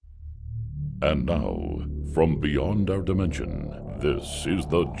And now, from beyond our dimension, this is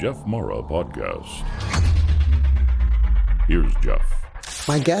the Jeff Mara Podcast. Here's Jeff.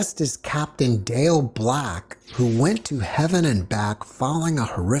 My guest is Captain Dale Black, who went to heaven and back following a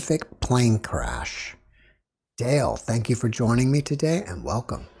horrific plane crash. Dale, thank you for joining me today and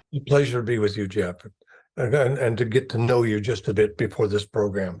welcome. It's a pleasure to be with you, Jeff, and to get to know you just a bit before this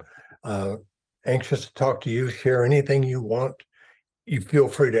program. Anxious to talk to you, share anything you want. You feel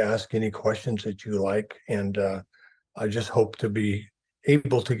free to ask any questions that you like, and I just hope to be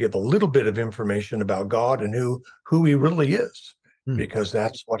able to give a little bit of information about God and who He really is, because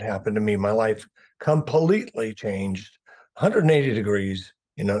that's what happened to me. My life completely changed 180 degrees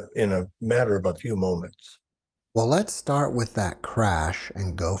in a matter of a few moments. Well, let's start with that crash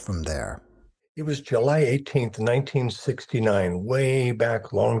and go from there. It was July 18th, 1969, way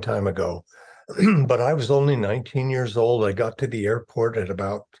back, long time ago. But I was only 19 years old. I got to the airport at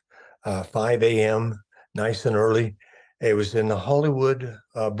about 5 a.m., nice and early. It was in the Hollywood,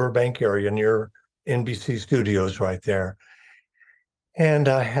 Burbank area near NBC Studios right there. And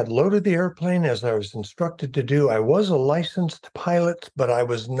I had loaded the airplane as I was instructed to do. I was a licensed pilot, but I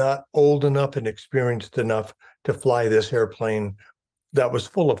was not old enough and experienced enough to fly this airplane that was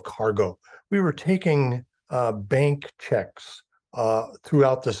full of cargo. We were taking bank checks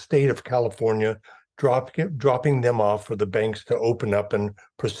throughout the state of California, dropping them off for the banks to open up and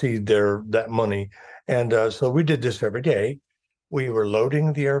proceed that money. And so we did this every day. We were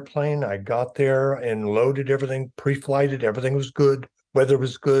loading the airplane. I got there and loaded everything, pre-flighted. Everything was good. Weather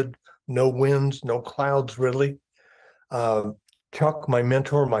was good. No winds, no clouds, really. Chuck, my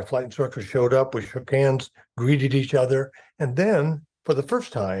mentor, my flight instructor, showed up. We shook hands, greeted each other. And then, for the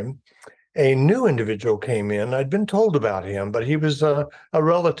first time, a new individual came in. I'd been told about him, but he was a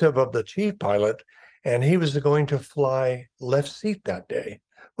relative of the chief pilot, and he was going to fly left seat that day.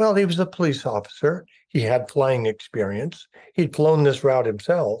 Well, he was a police officer. He had flying experience. He'd flown this route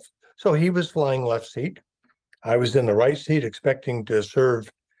himself, so he was flying left seat. I was in the right seat expecting to serve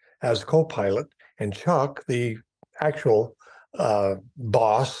as co-pilot, and Chuck, the actual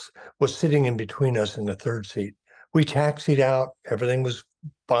boss, was sitting in between us in the third seat. We taxied out. Everything was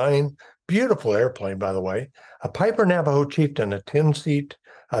fine. Beautiful airplane, by the way. A Piper Navajo Chieftain, a 10-seat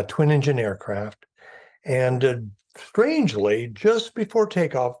twin-engine aircraft. And strangely, just before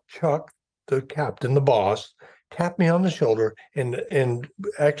takeoff, Chuck, the captain, the boss, tapped me on the shoulder and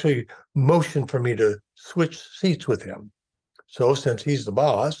actually motioned for me to switch seats with him. So since he's the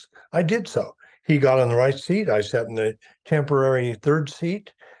boss, I did so. He got on the right seat. I sat in the temporary third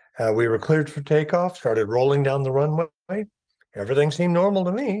seat. We were cleared for takeoff, started rolling down the runway. Everything seemed normal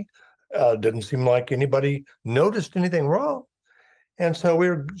to me. Didn't seem like anybody noticed anything wrong. And so we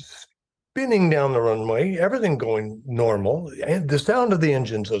were spinning down the runway, everything going normal. And the sound of the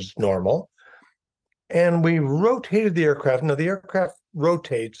engines was normal. And we rotated the aircraft. Now, the aircraft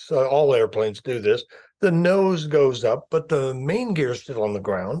rotates. All airplanes do this. The nose goes up, but the main gear is still on the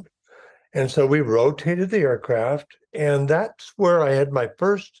ground. And so we rotated the aircraft. And that's where I had my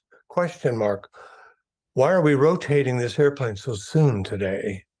first question mark. Why are we rotating this airplane so soon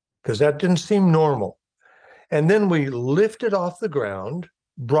today? Because that didn't seem normal. And then we lifted off the ground,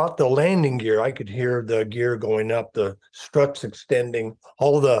 brought the landing gear. I could hear the gear going up, the struts extending,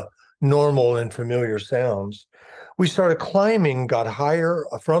 all the normal and familiar sounds. We started climbing, got higher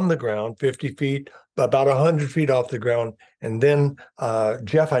from the ground, 50 feet, about 100 feet off the ground. And then,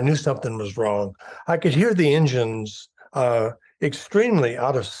 Jeff, I knew something was wrong. I could hear the engines extremely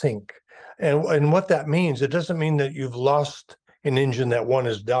out of sync. And what that means, it doesn't mean that you've lost an engine, that one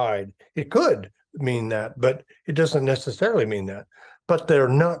has died. It could mean that, but it doesn't necessarily mean that. But they're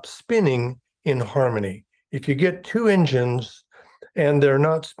not spinning in harmony. If you get two engines and they're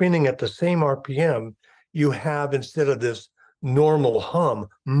not spinning at the same RPM, you have, instead of this normal hum,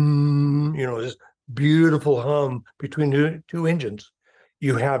 this beautiful hum between two engines,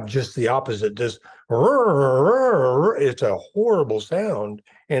 you have just the opposite. This, it's a horrible sound,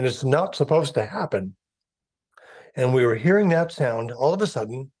 and it's not supposed to happen. And we were hearing that sound. All of a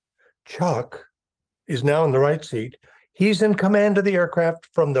sudden, Chuck is now in the right seat. He's in command of the aircraft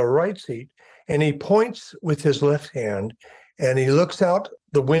from the right seat, and he points with his left hand, and he looks out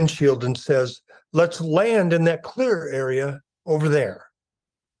the windshield and says, "Let's land in that clear area over there."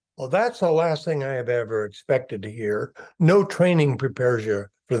 Well, that's the last thing I have ever expected to hear. No training prepares you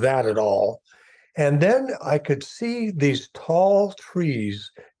for that at all. And then I could see these tall trees.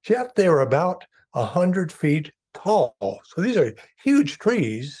 Jeff, they were about 100 feet tall. So these are huge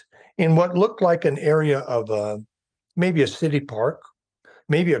trees in what looked like an area of maybe a city park,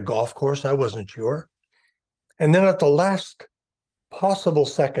 maybe a golf course. I wasn't sure. And then at the last possible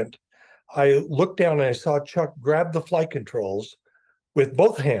second, I looked down and I saw Chuck grab the flight controls with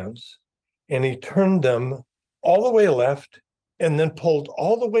both hands, and he turned them all the way left and then pulled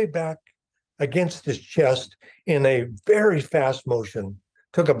all the way back against his chest in a very fast motion.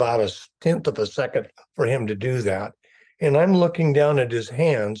 Took about a tenth of a second for him to do that. And I'm looking down at his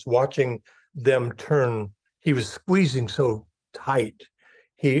hands, watching them turn. He was squeezing so tight.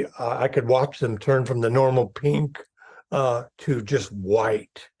 I could watch them turn from the normal pink to just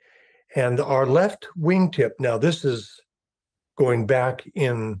white. And our left wingtip, now this is going back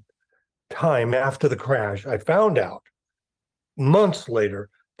in time after the crash. I found out months later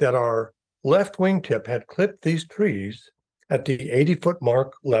that our left wingtip had clipped these trees at the 80-foot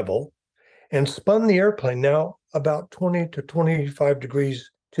mark level and spun the airplane now about 20 to 25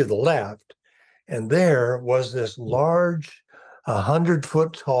 degrees to the left. And there was this large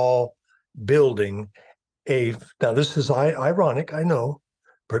 100-foot tall building. Now this is ironic, I know,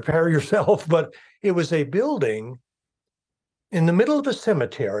 prepare yourself, but it was a building in the middle of a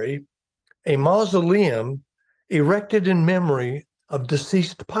cemetery, a mausoleum erected in memory of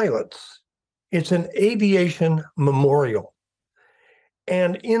deceased pilots. It's an aviation memorial.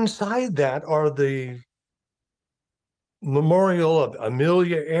 And inside that are the memorial of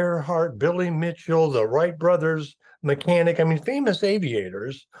Amelia Earhart, Billy Mitchell, the Wright brothers, mechanic. I mean, famous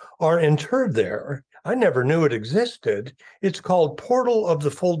aviators are interred there. I never knew it existed. It's called Portal of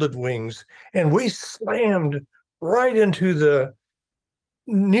the Folded Wings. And we slammed right into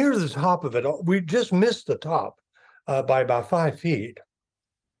near the top of it. We just missed the top by about 5 feet.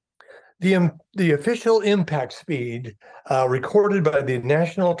 The official impact speed recorded by the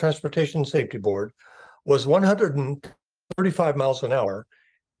National Transportation Safety Board was 135 miles an hour.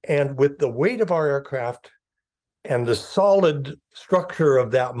 And with the weight of our aircraft and the solid structure of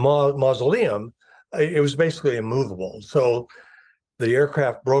that mausoleum, it was basically immovable. So the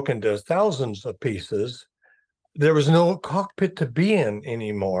aircraft broke into thousands of pieces. There was no cockpit to be in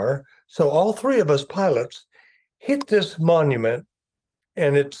anymore. So all three of us pilots hit this monument,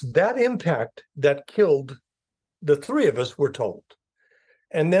 and it's that impact that killed the three of us, we're told.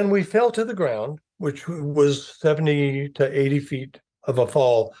 And then we fell to the ground, which was 70 to 80 feet of a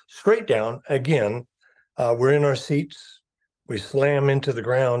fall straight down. Again, we're in our seats. We slam into the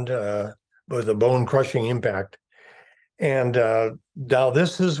ground with a bone-crushing impact. And now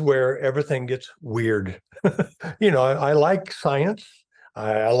this is where everything gets weird. I like science.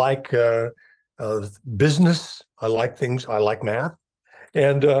 I like business. I like things. I like math.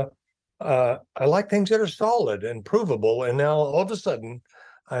 And I like things that are solid and provable. And now all of a sudden,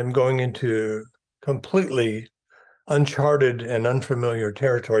 I'm going into completely uncharted and unfamiliar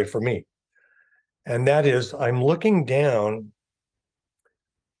territory for me. And that is, I'm looking down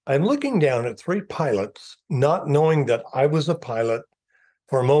at three pilots, not knowing that I was a pilot.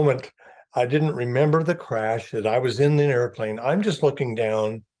 For a moment, I didn't remember the crash, that I was in the airplane. I'm just looking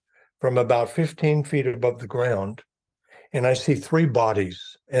down from about 15 feet above the ground, and I see three bodies.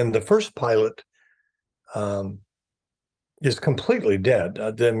 And the first pilot is completely dead.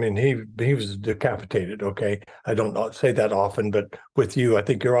 I mean, he was decapitated, okay? I don't say that often, but with you, I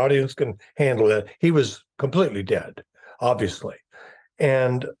think your audience can handle that. He was completely dead, obviously.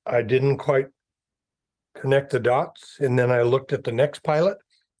 And I didn't quite connect the dots. And then I looked at the next pilot,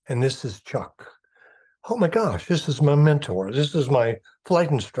 and this is Chuck. Oh my gosh, this is my mentor. This is my flight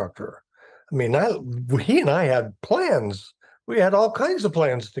instructor. I mean, he and I had plans. We had all kinds of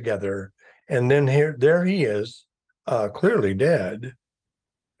plans together. And then there he is, clearly dead.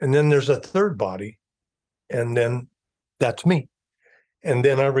 And then there's a third body. And then that's me. And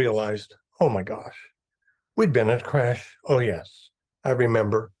then I realized, oh my gosh, we'd been at a crash. Oh yes, I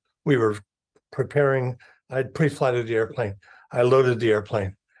remember. We were preparing. I'd pre-flighted the airplane. I loaded the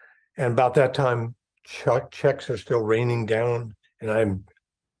airplane. And about that time, checks are still raining down. And I'm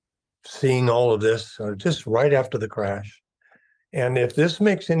seeing all of this just right after the crash. And if this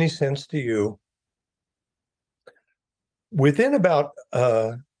makes any sense to you, within about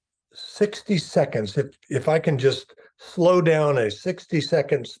 60 seconds, if I can just slow down a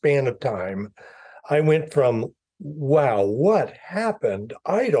 60-second span of time, I went from, wow, what happened?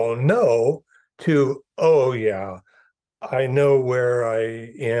 I don't know, to, oh yeah, I know where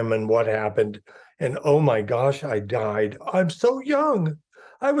I am and what happened. And oh my gosh, I died. I'm so young.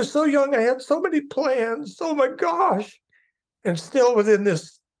 I was so young. I had so many plans. Oh my gosh. And still within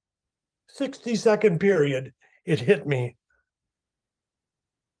this 60-second period, it hit me.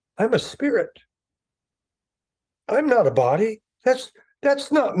 I'm a spirit. I'm not a body. That's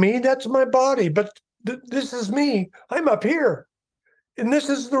not me. That's my body. But this is me. I'm up here. And this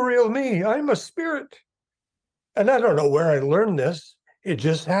is the real me. I'm a spirit. And I don't know where I learned this. It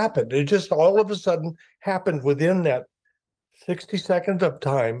just happened. It just all of a sudden happened within that 60 seconds of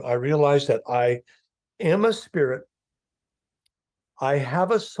time. I realized that I am a spirit. I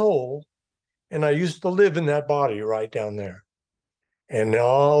have a soul, and I used to live in that body right down there. And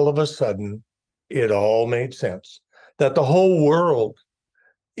all of a sudden, it all made sense that the whole world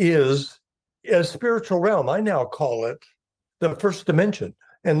is a spiritual realm. I now call it the first dimension.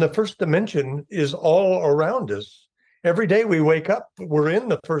 And the first dimension is all around us. Every day we wake up, we're in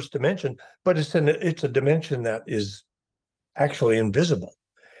the first dimension, but it's a dimension that is actually invisible.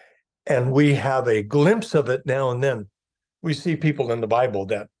 And we have a glimpse of it now and then. We see people in the Bible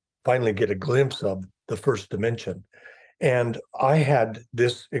that finally get a glimpse of the first dimension. And I had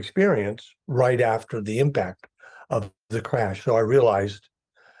this experience right after the impact of the crash. So I realized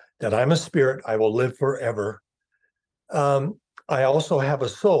that I'm a spirit. I will live forever. I also have a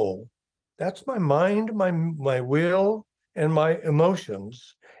soul. That's my mind, my will, and my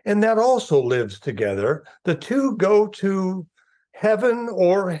emotions. And that also lives together. The two go to heaven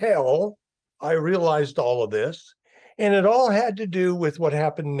or hell. I realized all of this. And it all had to do with what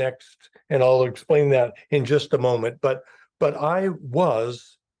happened next. And I'll explain that in just a moment. But I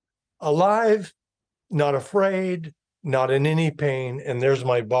was alive, not afraid, not in any pain. And there's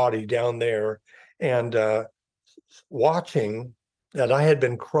my body down there. And watching that I had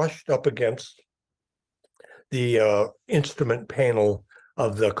been crushed up against the instrument panel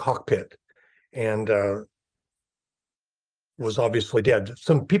of the cockpit and was obviously dead.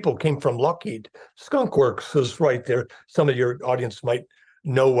 Some people came from Lockheed. Skunk Works was right there. Some of your audience might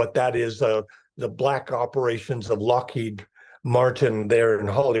know what that is. The black operations of Lockheed Martin there in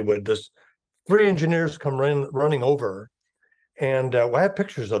Hollywood. This 3 engineers come running over. And I have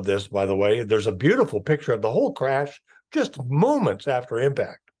pictures of this, by the way. There's a beautiful picture of the whole crash just moments after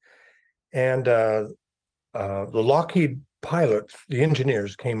impact. And the Lockheed pilots, the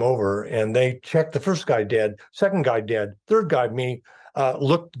engineers came over and they checked the first guy dead, second guy dead, third guy, me,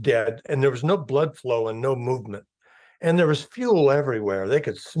 looked dead. And there was no blood flow and no movement. And there was fuel everywhere. They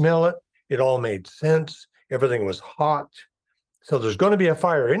could smell it. It all made sense. Everything was hot. So there's going to be a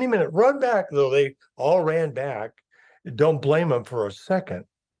fire any minute. Run back, though. They all ran back. Don't blame them for a second.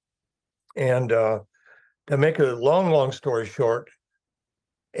 And to make a long story short,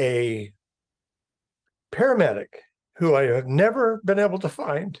 a paramedic who I have never been able to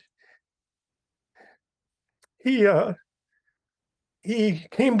find, he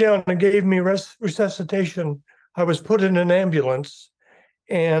came down and gave me resuscitation. I was put in an ambulance,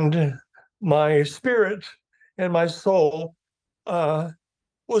 and my spirit and my soul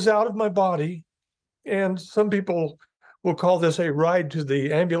was out of my body. And some people will call this a ride to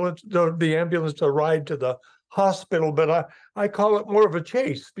the ambulance, the ambulance a ride to the hospital, but I call it more of a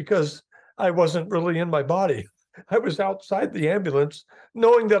chase because I wasn't really in my body. I was outside the ambulance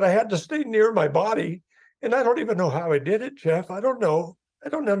knowing that I had to stay near my body. And I don't even know how I did it, Jeff. I don't know. I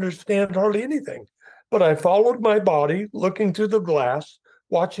don't understand hardly anything. But I followed my body, looking through the glass,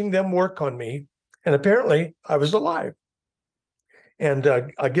 watching them work on me. And apparently I was alive. And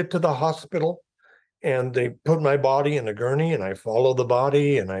I get to the hospital. And they put my body in a gurney, and I follow the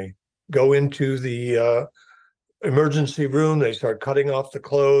body, and I go into the emergency room. They start cutting off the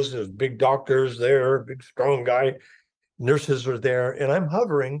clothes. There's big doctors there, big strong guy. Nurses are there, and I'm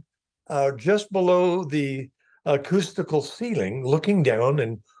hovering just below the acoustical ceiling, looking down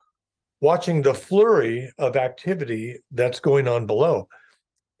and watching the flurry of activity that's going on below.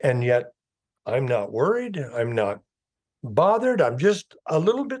 And yet I'm not worried. I'm not bothered. I'm just a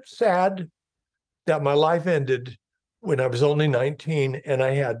little bit sad that my life ended when I was only 19, and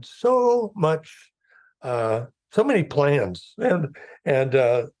I had so many plans, and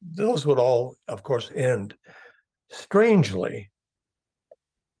those would all, of course, end. Strangely,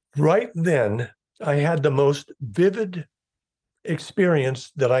 right then, I had the most vivid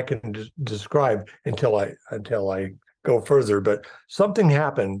experience that I can describe until I go further. But something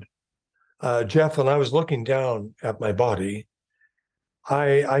happened, Jeff, and I was looking down at my body.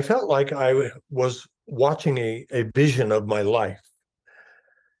 I felt like I was watching a vision of my life.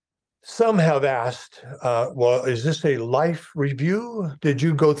 Some have asked, well, is this a life review? Did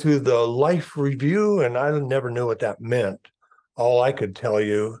you go through the life review? And I never knew what that meant. All I could tell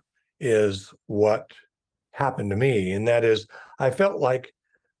you is what happened to me. And that is, I felt like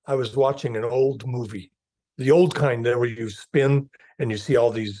I was watching an old movie, the old kind where you spin and you see all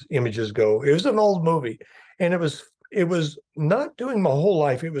these images go. It was an old movie. And it was not doing my whole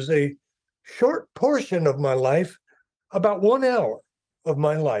life. It was a short portion of my life, about 1 hour of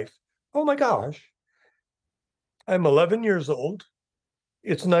my life. Oh my gosh. I'm 11 years old.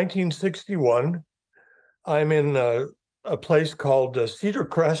 It's 1961. I'm in a place called Cedar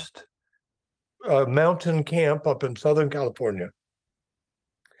Crest Mountain Camp up in Southern California.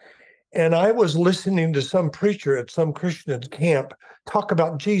 And I was listening to some preacher at some Christian camp talk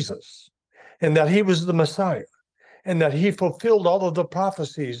about Jesus and that he was the Messiah and that he fulfilled all of the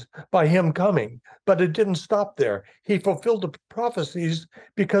prophecies by him coming. But it didn't stop there. He fulfilled the prophecies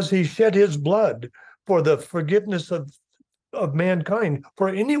because he shed his blood for the forgiveness of mankind, for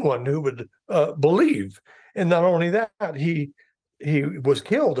anyone who would believe. And not only that, he was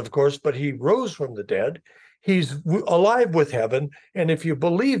killed, of course, but he rose from the dead. He's alive with heaven. And if you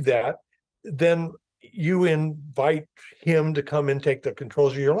believe that, then you invite him to come and take the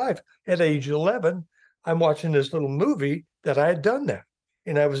controls of your life. At age 11, I'm watching this little movie that I had done that.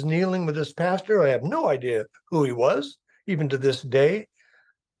 And I was kneeling with this pastor. I have no idea who he was, even to this day.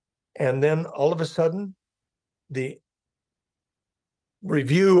 And then all of a sudden, the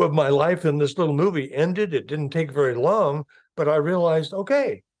review of my life in this little movie ended. It didn't take very long, but I realized,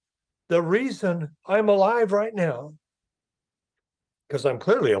 okay, the reason I'm alive right now, because I'm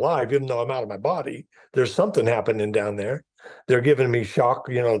clearly alive, even though I'm out of my body, there's something happening down there. They're giving me shock,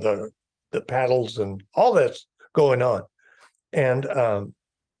 the paddles and all that's going on. And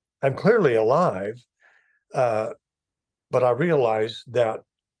I'm clearly alive, but I realized that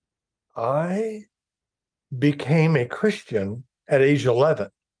I became a Christian at age 11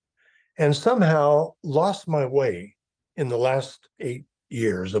 and somehow lost my way in the last 8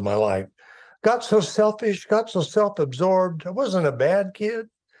 years of my life. Got so selfish, got so self-absorbed. I wasn't a bad kid.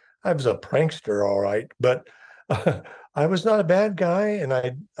 I was a prankster, all right, but I was not a bad guy, and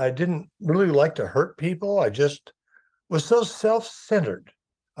I didn't really like to hurt people. I just was so self-centered.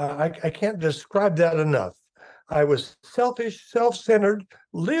 I can't describe that enough. I was selfish, self-centered,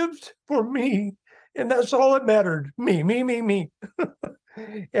 lived for me, and that's all that mattered. Me, me, me, me.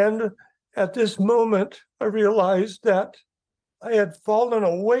 And at this moment, I realized that I had fallen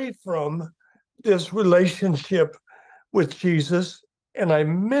away from this relationship with Jesus, and I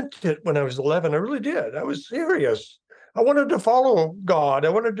meant it when I was 11. I really did. I was serious. I wanted to follow God. I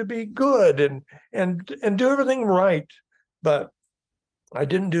wanted to be good and do everything right, but I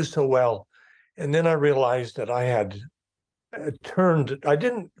didn't do so well. And then I realized that I had I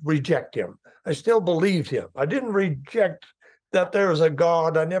didn't reject him. I still believed him. I didn't reject that there is a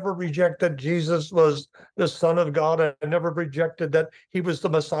God. I never rejected Jesus was the Son of God. I never rejected that he was the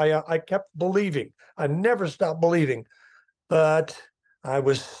Messiah. I kept believing. I never stopped believing, but I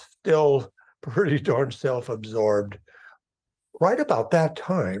was still pretty darn self-absorbed. Right about that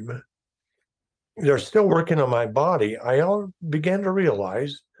time, they're still working on my body. I began to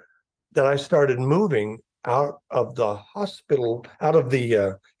realize that I started moving out of the hospital, out of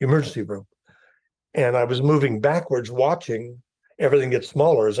the emergency room. And I was moving backwards, watching everything get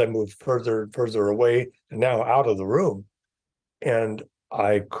smaller as I moved further and further away and now out of the room. And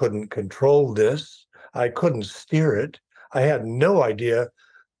I couldn't control this. I couldn't steer it. I had no idea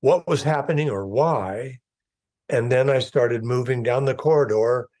what was happening or why. And then I started moving down the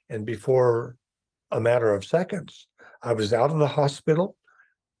corridor, and before a matter of seconds, I was out of the hospital.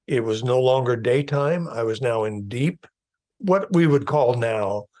 It was no longer daytime. I was now in deep, what we would call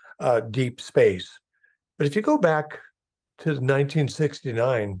now deep space. But if you go back to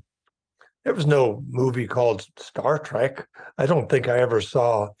 1969, there was no movie called Star Trek. I don't think I ever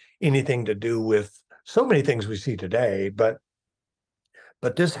saw anything to do with so many things we see today, but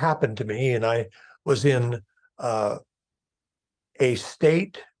this happened to me, and I was in a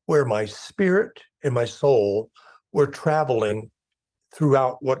state where my spirit and my soul were traveling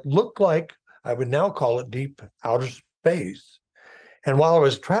throughout what looked like, I would now call it, deep outer space. And while I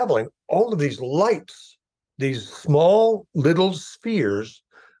was traveling, all of these lights, these small little spheres,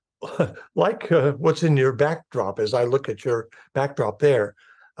 like what's in your backdrop, as I look at your backdrop there,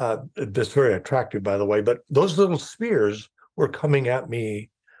 that's very attractive, by the way, but those little spheres were coming at me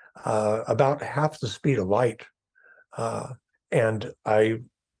about half the speed of light. And I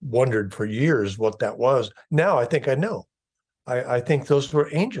wondered for years what that was. Now I think I know. I think those were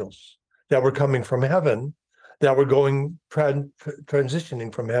angels that were coming from heaven, that were going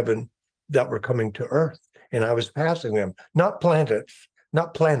transitioning from heaven, that were coming to earth. And I was passing them, not planets,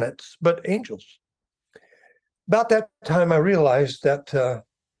 but angels. About that time, I realized that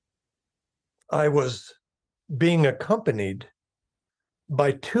I was being accompanied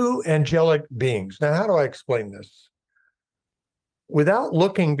by two angelic beings. Now, how do I explain this? Without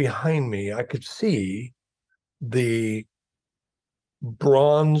looking behind me, I could see the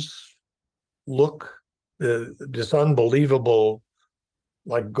bronze look, this unbelievable,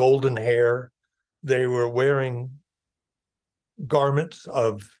 like golden hair. They were wearing garments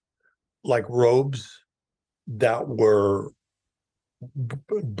of like robes, that were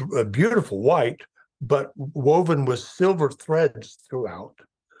beautiful white, but woven with silver threads throughout.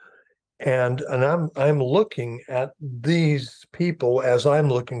 And I'm looking at these people as I'm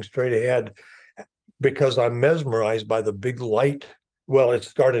looking straight ahead, because I'm mesmerized by the big light. Well, it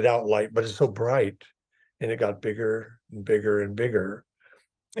started out light, but it's so bright, and it got bigger and bigger and bigger.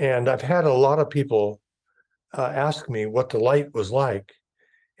 And I've had a lot of people ask me what the light was like,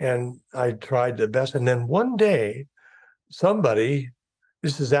 and I tried the best. And then one day, somebody,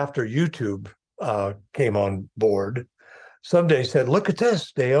 this is after YouTube came on board, someday said, "Look at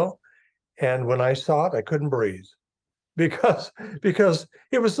this, Dale." And when I saw it, I couldn't breathe, because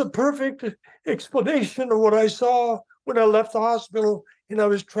it was the perfect explanation of what I saw when I left the hospital and I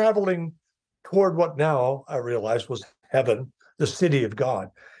was traveling toward what now I realize was heaven, the city of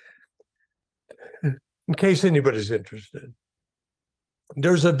God. In case anybody's interested,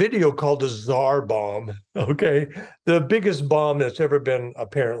 there's a video called the Tsar bomb. Okay, the biggest bomb that's ever been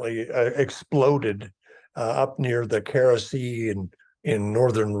apparently exploded up near the Kara Sea in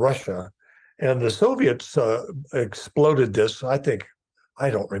northern Russia. And the Soviets exploded this, I think, I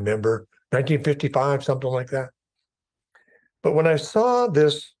don't remember, 1955, something like that. But when I saw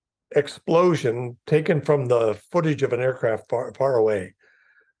this explosion taken from the footage of an aircraft far away,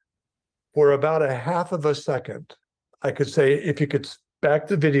 for about a half of a second, I could say, if you could back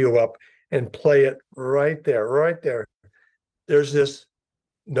the video up and play it right there, there's this,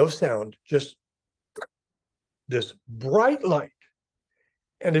 no sound, just this bright light.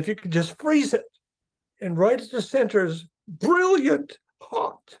 And if you could just freeze it, and right at the center is brilliant,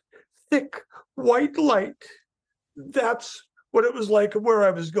 hot, thick, white light. That's what it was like where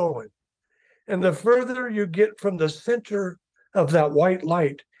I was going. And the further you get from the center of that white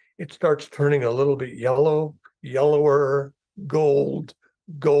light, it starts turning a little bit yellow, yellower, gold,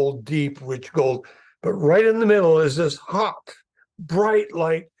 deep, rich gold. But right in the middle is this hot, bright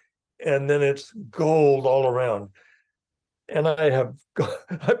light, and then it's gold all around. And I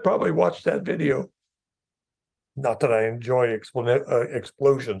probably watched that video. Not that I enjoy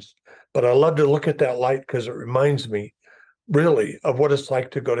explosions, but I love to look at that light because it reminds me really of what it's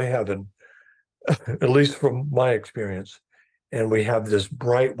like to go to heaven, at least from my experience. And we have this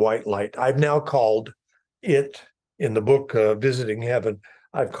bright white light. I've now called it, in the book Visiting Heaven,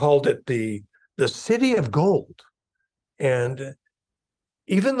 I've called it the city of gold. And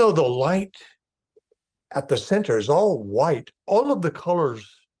even though the light at the center is all white, all of the colors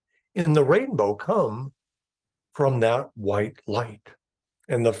in the rainbow come from that white light.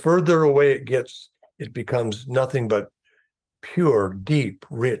 And the further away it gets, it becomes nothing but pure, deep,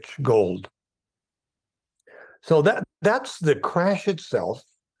 rich gold. So that's the crash itself.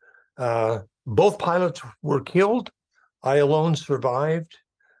 Both pilots were killed. I alone survived.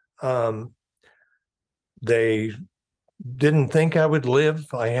 They didn't think I would live.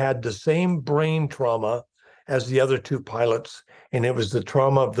 I had the same brain trauma as the other two pilots, and it was the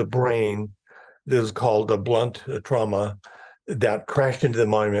trauma of the brain that was called a blunt trauma that crashed into the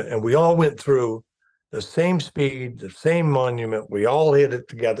monument. And we all went through the same speed, the same monument. We all hit it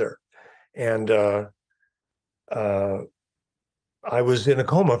together. And I was in a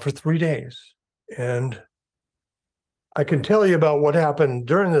coma for 3 days. And I can tell you about what happened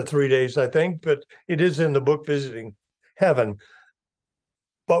during the 3 days, I think, but it is in the book Visiting Heaven.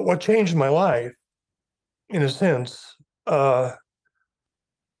 But what changed my life, in a sense, was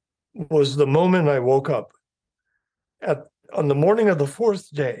the moment I woke up on the morning of the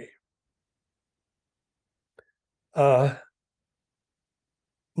 4th day.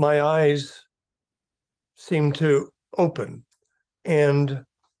 My eyes seemed to open, and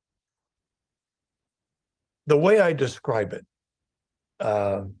the way I describe it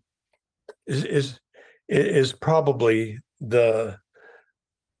is probably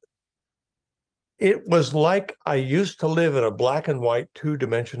it was like I used to live in a black and white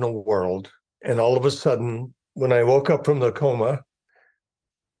 2-dimensional world. And all of a sudden, when I woke up from the coma,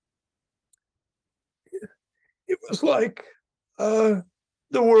 it was like the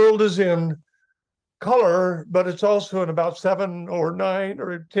world is in color, but it's also in about 7 or 9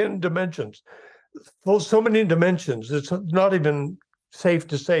 or 10 dimensions. So many dimensions, it's not even safe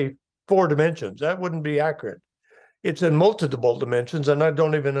to say 4 dimensions. That wouldn't be accurate. It's in multiple dimensions, and I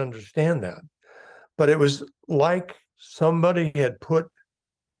don't even understand that. But it was like somebody had put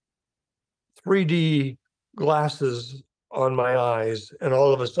 3D glasses on my eyes, and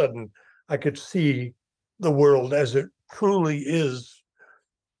all of a sudden I could see the world as it truly is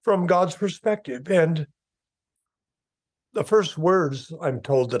from God's perspective. And the first words I'm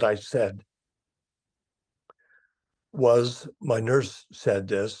told that I said was, my nurse said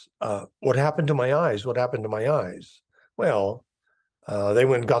this, what happened to my eyes? What happened to my eyes? Well, they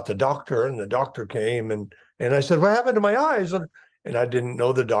went and got the doctor, and the doctor came, and I said, what happened to my eyes? And I didn't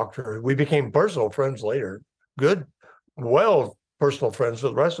know the doctor. We became personal friends later. Good, well, personal friends for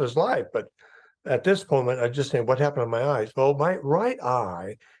the rest of his life. But at this moment, I just said, what happened to my eyes? Well, my right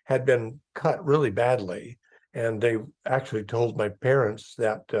eye had been cut really badly. And they actually told my parents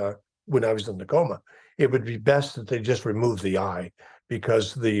that when I was in the coma, it would be best that they just remove the eye,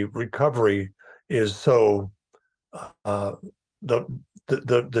 because the recovery is so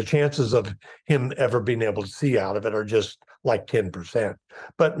the chances of him ever being able to see out of it are just like 10%.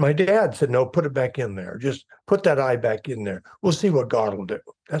 But my dad said, no, put it back in there. Just put that eye back in there. We'll see what God will do.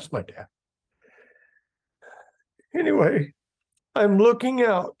 That's my dad. Anyway, I'm looking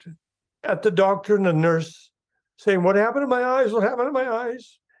out at the doctor and the nurse saying, what happened to my eyes? What happened to my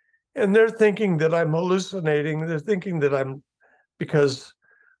eyes? And they're thinking that I'm hallucinating. They're thinking that because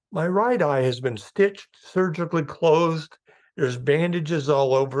my right eye has been stitched, surgically closed. There's bandages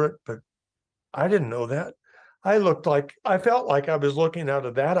all over it, but I didn't know that. I felt like I was looking out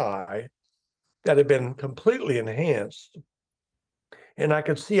of that eye that had been completely enhanced. And I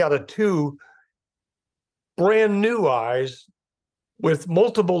could see out of two brand new eyes with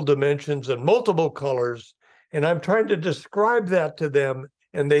multiple dimensions and multiple colors. And I'm trying to describe that to them,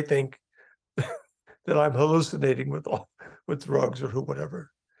 and they think that I'm hallucinating with drugs or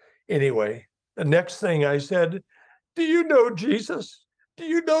whatever. Anyway, the next thing I said, do you know Jesus? Do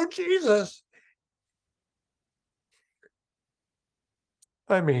you know Jesus?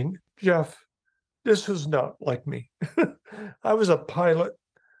 I mean, Jeff, this was not like me. I was a pilot.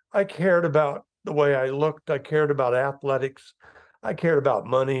 I cared about the way I looked. I cared about athletics. I cared about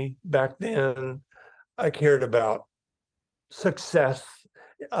money back then. I cared about success.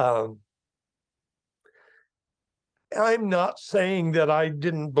 I'm not saying that I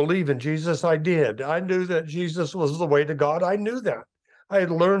didn't believe in Jesus. I did. I knew that Jesus was the way to God. I knew that. I had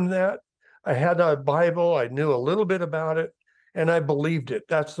learned that. I had a Bible. I knew a little bit about it, and I believed it.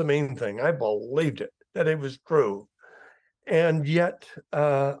 That's the main thing. I believed it, that it was true. And yet,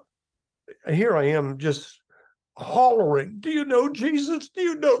 here I am just hollering, do you know Jesus? Do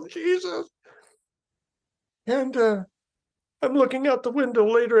you know Jesus? And I'm looking out the window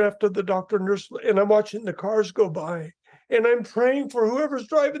later after the doctor and nurse, and I'm watching the cars go by, and I'm praying for whoever's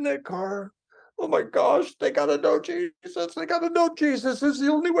driving that car. Oh my gosh, they got to know Jesus. They got to know Jesus is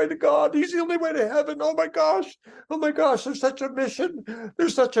the only way to God. He's the only way to heaven. Oh my gosh. Oh my gosh, there's such a mission.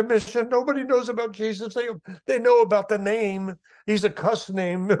 There's such a mission. Nobody knows about Jesus. They know about the name. He's a cuss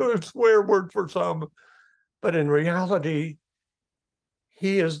name, a swear word for some. But in reality,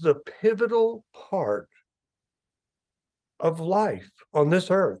 he is the pivotal part of life on this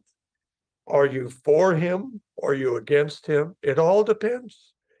earth. Are you for him? Are you against him? It all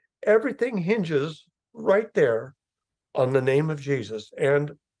depends. Everything hinges right there on the name of Jesus.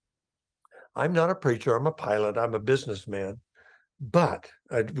 And I'm not a preacher. I'm a pilot. I'm a businessman. But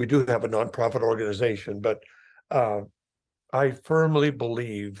we do have a nonprofit organization. But I firmly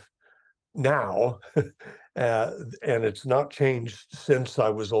believe now, and it's not changed since I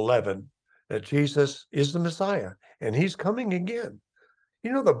was 11, that Jesus is the Messiah, and he's coming again.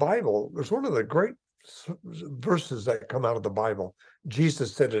 You know, the Bible, there's one of the great verses that come out of the Bible.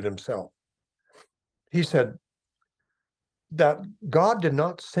 Jesus said it himself. He said that God did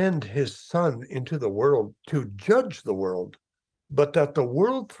not send his son into the world to judge the world, but that the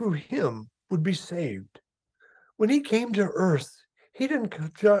world through him would be saved. When he came to earth, he didn't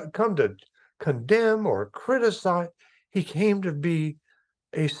come to condemn or criticize. He came to be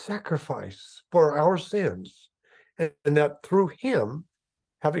a sacrifice for our sins, and that through him,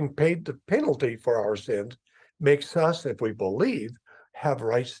 having paid the penalty for our sins, makes us, if we believe, have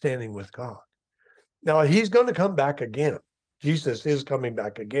right standing with God. Now, he's going to come back again. Jesus is coming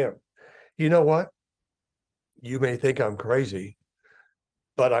back again. You know what? You may think I'm crazy,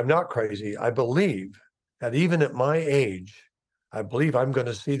 but I'm not crazy. I believe that even at my age, I believe I'm going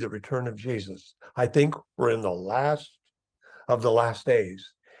to see the return of Jesus. I think we're in the last of the last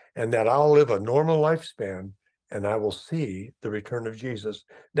days, and that I'll live a normal lifespan and I will see the return of Jesus.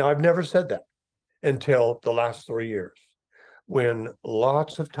 Now, I've never said that until the last 3 years, when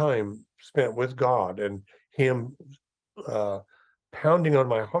lots of time spent with God and him pounding on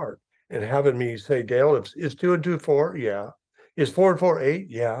my heart and having me say, Dale, is 2 and 2 4? Yeah. Is 4 and 4 8?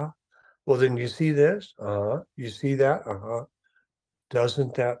 Yeah. Well, then you see this? You see that?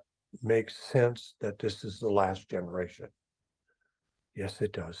 Doesn't that make sense that this is the last generation? Yes,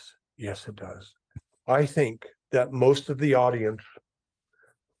 it does. Yes, it does. I think that most of the audience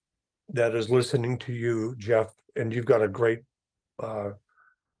that is listening to you, Jeff, and you've got a great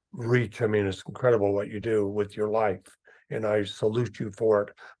reach. I mean, it's incredible what you do with your life, and I salute you for it.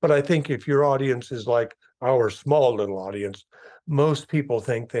 But I think if your audience is like our small little audience, most people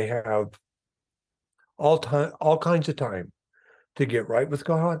think they have all kinds of time to get right with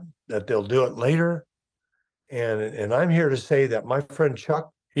God, that they'll do it later. And I'm here to say that my friend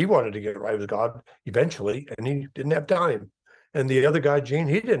Chuck, he wanted to get right with God eventually, and he didn't have time. And the other guy, Gene,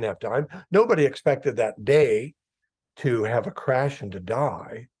 he didn't have time. Nobody expected that day to have a crash and to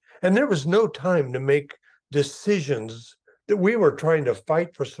die. And there was no time to make decisions that we were trying to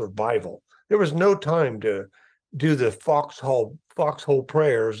fight for survival. There was no time to do the foxhole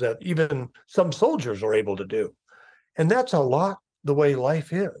prayers that even some soldiers are able to do. And that's a lot the way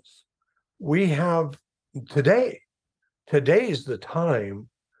life is. We have today's the time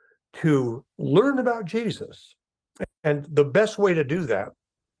to learn about Jesus. And the best way to do that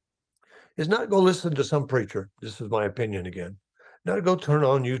is not go listen to some preacher. This is my opinion again. Not go turn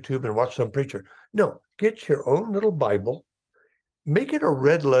on YouTube and watch some preacher. No, get your own little Bible, make it a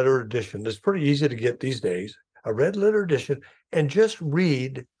red letter edition. It's pretty easy to get these days, a red letter edition, and just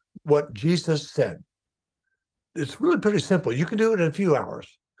read what Jesus said. It's really pretty simple. You can do it in a few hours.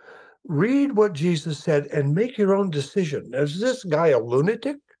 Read what Jesus said and make your own decision. Is this guy a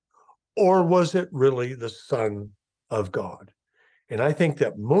lunatic, or was it really the Son of God? And I think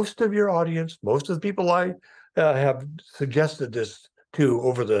that most of your audience, most of the people I have suggested this to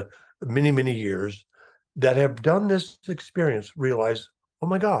over the many, many years that have done this experience realize, oh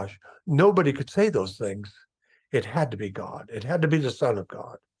my gosh, nobody could say those things. It had to be God. It had to be the Son of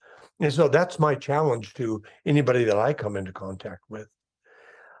God. And so that's my challenge to anybody that I come into contact with.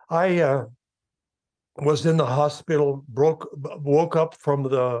 I was in the hospital, woke up from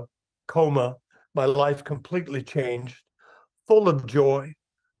the coma. My life completely changed, full of joy,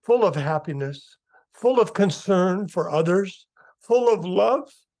 full of happiness, full of concern for others, full of love.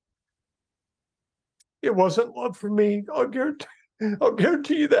 It wasn't love for me. I'll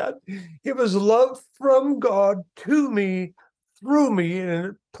guarantee you that. It was love from God to me, through me, and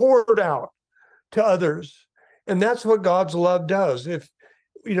it poured out to others. And that's what God's love does. If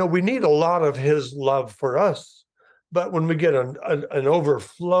we need a lot of his love for us, but when we get an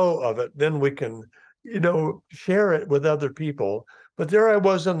overflow of it, then we can, share it with other people. But there I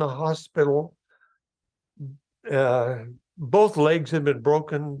was in the hospital. Both legs had been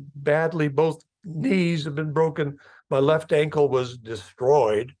broken badly. Both knees have been broken. My left ankle was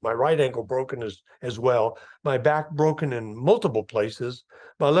destroyed. My right ankle broken as well. My back broken in multiple places.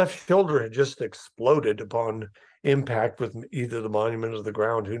 My left shoulder had just exploded upon impact with either the monument or the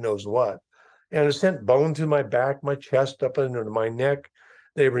ground, who knows what. And it sent bone through my back, my chest, up into my neck.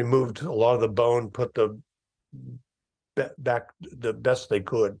 They removed a lot of the bone, put the back the best they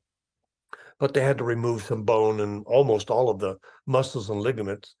could. But they had to remove some bone and almost all of the muscles and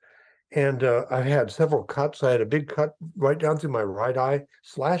ligaments. And I had several cuts. I had a big cut right down through my right eye,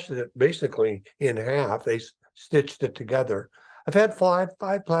 slashed it basically in half. They stitched it together. I've had five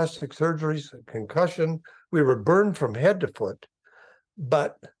plastic surgeries, a concussion. We were burned from head to foot.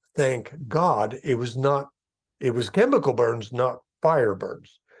 But thank God it was chemical burns, not fire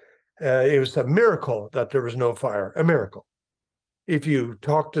burns. It was a miracle that there was no fire, a miracle. If you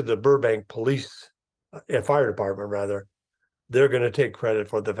talk to the Burbank police, fire department rather, they're going to take credit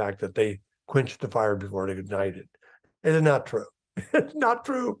for the fact that they quenched the fire before it ignited. It is not true. It's not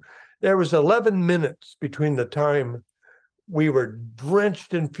true. There was 11 minutes between the time we were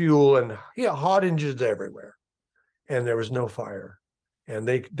drenched in fuel and hot engines everywhere, and there was no fire. And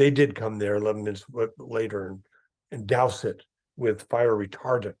they did come there 11 minutes later and douse it with fire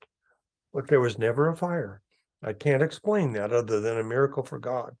retardant. But there was never a fire. I can't explain that other than a miracle for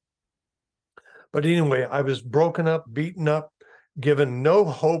God. But anyway, I was broken up, beaten up, given no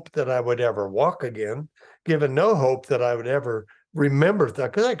hope that I would ever walk again, given no hope that I would ever remember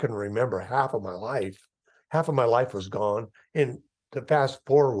that, because I couldn't remember half of my life. Half of my life was gone. And to fast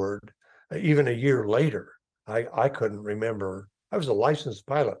forward, even a year later, I couldn't remember. I was a licensed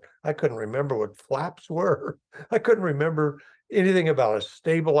pilot. I couldn't remember what flaps were. I couldn't remember anything about a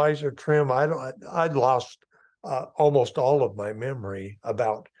stabilizer trim. I'd lost almost all of my memory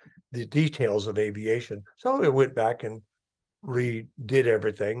about the details of aviation. So I went back and redid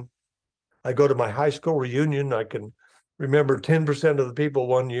everything. I go to my high school reunion. I can remember 10% of the people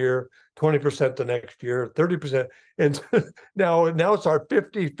one year, 20% the next year, 30%. And now it's our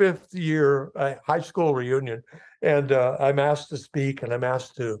 55th year high school reunion. And I'm asked to speak, and I'm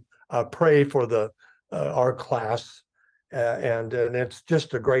asked to pray for our class. And it's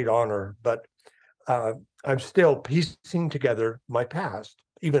just a great honor. But I'm still piecing together my past.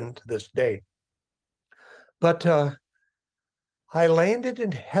 even to this day. But I landed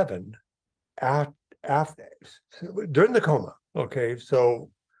in heaven after during the coma. Okay, so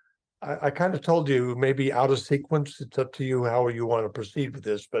I kind of told you maybe out of sequence. It's up to you how you want to proceed with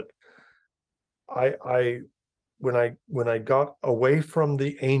this. But when I got away from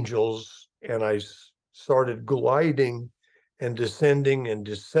the angels and I started gliding and descending and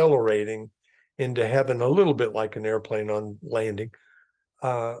decelerating into heaven, a little bit like an airplane on landing,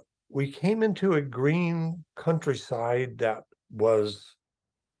 we came into a green countryside that was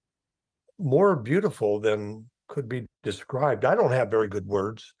more beautiful than could be described. I don't have very good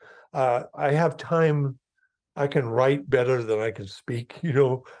words. I have time. I can write better than I can speak,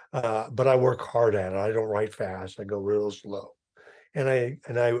 but I work hard at it. I don't write fast. I go real slow. And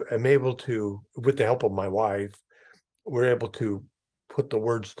I am able to, with the help of my wife, we're able to put the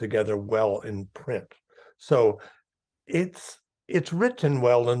words together well in print. So it's written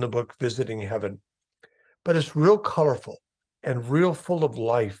well in the book Visiting Heaven, but it's real colorful and real full of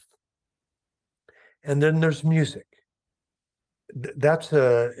life. And then there's music. That's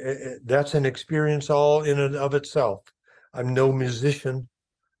an experience all in and of itself. I'm no musician,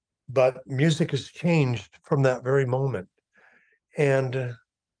 but music has changed from that very moment. And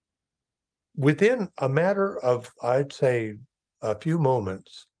within a matter of, I'd say, a few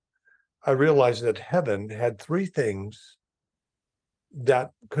moments, I realized that heaven had three things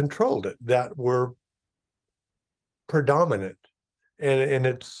that controlled it, that were predominant. And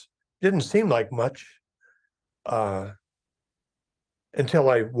it's didn't seem like much until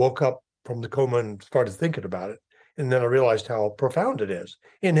I woke up from the coma and started thinking about it. And then I realized how profound it is.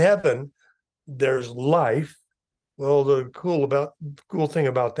 In heaven, there's life. Well, the cool thing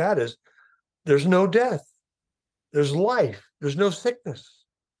about that is there's no death. There's life. There's no sickness.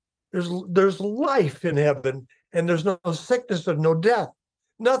 There's life in heaven, and there's no sickness and no death.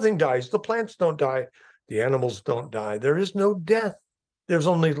 Nothing dies. The plants don't die. The animals don't die. There is no death. There's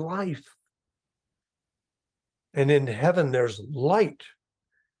only life. And in heaven, there's light,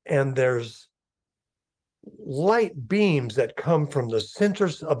 and there's light beams that come from the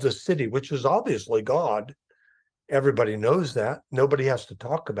centers of the city, which is obviously God. Everybody knows that. Nobody has to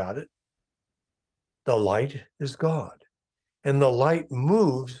talk about it. The light is God. And the light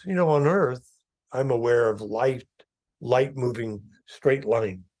moves, on earth, I'm aware of light moving straight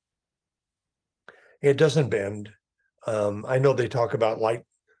line. It doesn't bend. I know they talk about light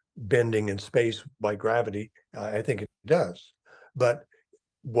bending in space by gravity. I think it does. But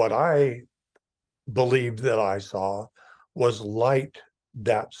what I believed that I saw was light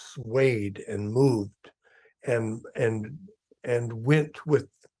that swayed and moved and went with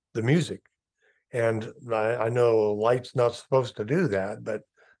the music. And I know light's not supposed to do that, but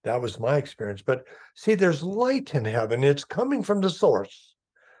that was my experience. But see, there's light in heaven. It's coming from the source.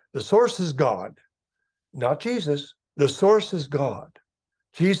 The source is God, not Jesus. The source is God.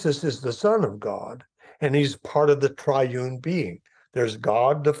 Jesus is the Son of God, and he's part of the triune being. There's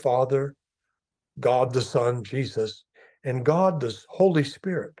God the Father, God the Son, Jesus, and God the Holy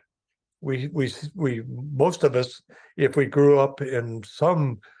Spirit. We most of us, if we grew up in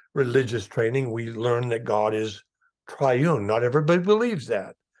some religious training, we learn that God is triune. Not everybody believes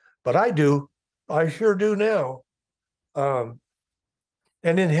that, but I do. I sure do now. And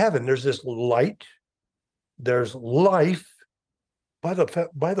in heaven, there's this light, there's life. By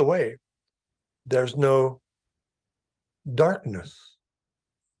the way, there's no darkness.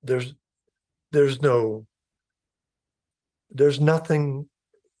 There's nothing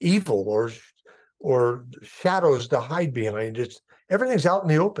evil or shadows to hide behind. Everything's out in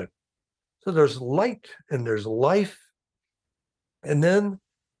the open. So there's light and there's life. And then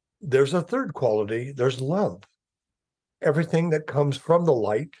there's a third quality, there's love. Everything that comes from the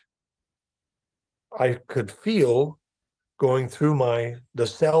light, I could feel going through the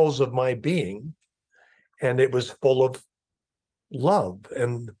cells of my being, and it was full of love.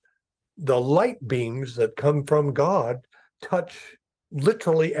 And the light beams that come from God touch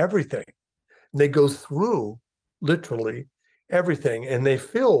literally everything. They go through literally everything, and they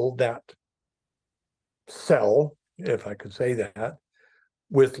fill that cell, if I could say that,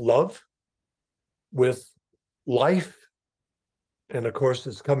 with love, with life, and of course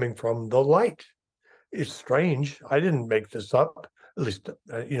it's coming from the light. It's strange. I didn't make this up. At least,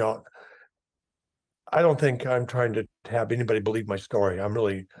 I don't think I'm trying to have anybody believe my story. I'm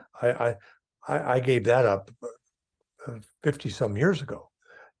really, I gave that up 50 some years ago.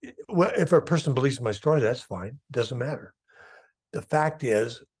 Well, if a person believes my story, that's fine. Doesn't matter. The fact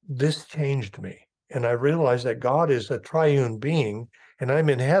is, this changed me. And I realized that God is a triune being, and I'm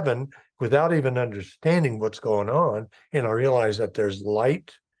in heaven without even understanding what's going on. And I realize that there's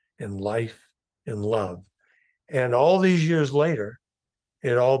light and life and love. And all these years later,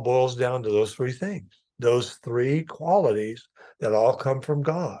 it all boils down to those three things, those three qualities that all come from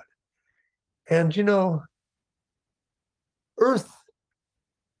God. And, earth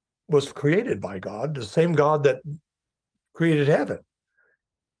was created by God, the same God that created heaven.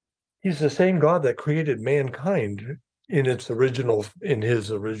 He's the same God that created mankind in his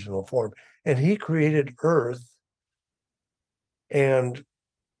original form. And he created earth, and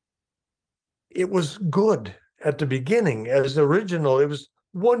it was good at the beginning. As original, it was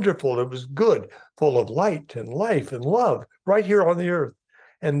wonderful. It was good, full of light and life and love right here on the earth.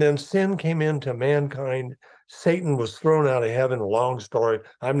 And then sin came into mankind. Satan was thrown out of heaven. A long story.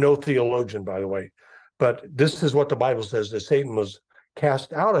 I'm no theologian, by the way, but this is what the Bible says, that Satan was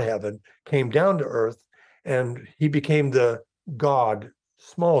cast out of heaven, came down to earth, and he became the God,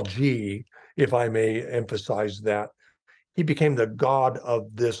 small g, if I may emphasize that. He became the God of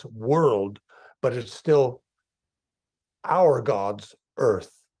this world, but it's still our God's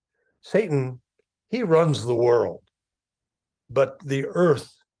earth. Satan, he runs the world, but the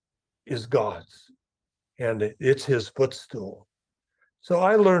earth is God's, and it's his footstool. So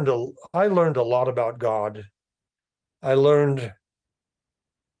I learned a lot about God. I learned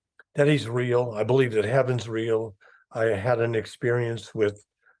that he's real. I believe that heaven's real. I had an experience with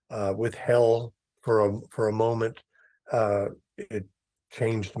hell for a moment. It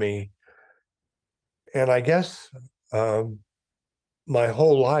changed me, and I guess my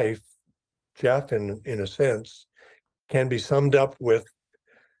whole life, Jeff, in a sense, can be summed up with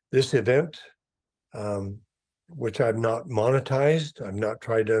this event, which I've not monetized. I've not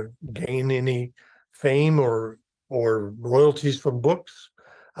tried to gain any fame or royalties from books.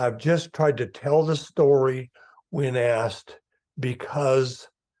 I've just tried to tell the story when asked, because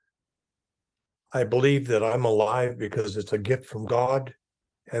I believe that I'm alive because it's a gift from God,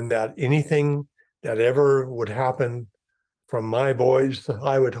 and that anything that ever would happen from my voice,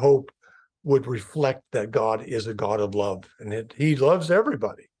 I would hope, would reflect that God is a God of love, and he loves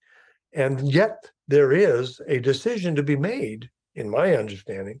everybody. And yet there is a decision to be made, in my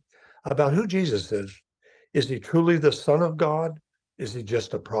understanding, about who Jesus is. Is he truly the Son of God? Is he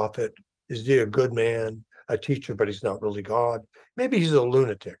just a prophet? Is he a good man, a teacher, but he's not really God? Maybe he's a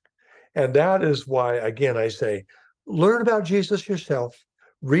lunatic. And that is why, again, I say, learn about Jesus yourself,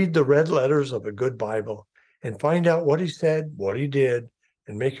 read the red letters of a good Bible, and find out what he said, what he did,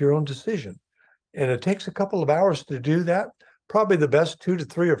 and make your own decision. And it takes a couple of hours to do that, probably the best 2 to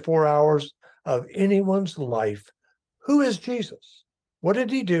 3 or 4 hours of anyone's life. Who is Jesus? What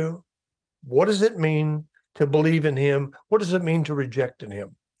did he do? What does it mean to believe in him? What does it mean to reject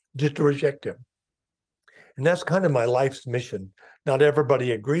him? Just to reject him. And that's kind of my life's mission. Not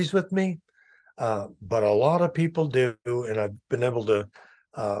everybody agrees with me, but a lot of people do. And I've been able to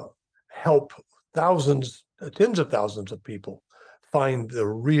help thousands, tens of thousands of people find the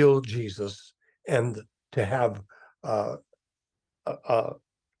real Jesus, and to have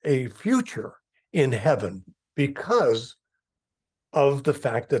a future in heaven because of the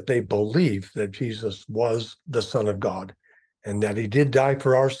fact that they believe that Jesus was the Son of God, and that he did die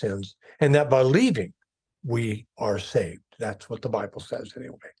for our sins, and that by believing we are saved. That's what the Bible says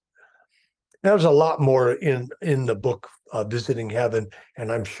anyway. There's a lot more in the book, Visiting Heaven,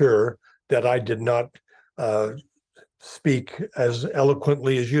 and I'm sure that I did not speak as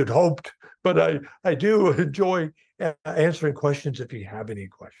eloquently as you'd hoped, but I do enjoy answering questions if you have any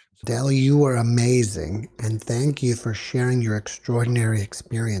questions. Dale, you were amazing, and thank you for sharing your extraordinary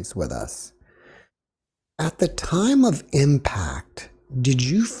experience with us. At the time of impact, did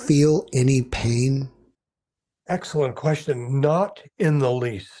you feel any pain? Excellent question. Not in the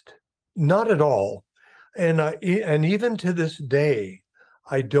least, not at all. And even to this day,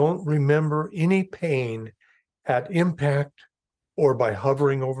 I don't remember any pain at impact or by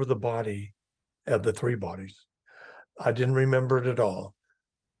hovering over the body of the three bodies. I didn't remember it at all.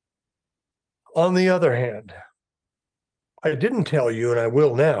 On the other hand, I didn't tell you, and I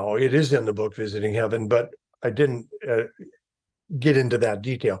will now, it is in the book Visiting Heaven, but I didn't get into that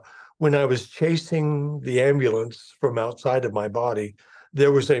detail. When I was chasing the ambulance from outside of my body,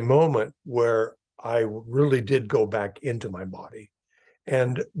 there was a moment where I really did go back into my body,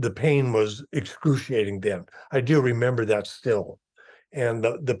 and the pain was excruciating then. I do remember that still. And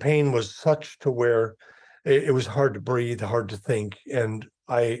the pain was such to where it was hard to breathe, hard to think. And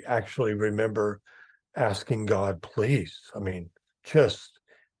I actually remember asking God, please, just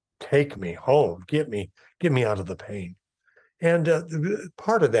take me home, get me out of the pain. And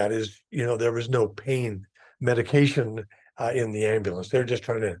part of that is, there was no pain medication in the ambulance. They were just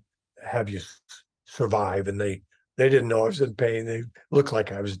trying to have you survive, and they didn't know I was in pain. They looked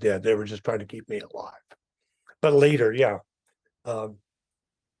like I was dead. They were just trying to keep me alive. But later,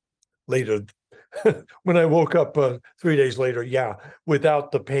 later, when I woke up 3 days later,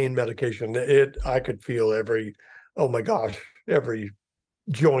 without the pain medication, I could feel oh my gosh, every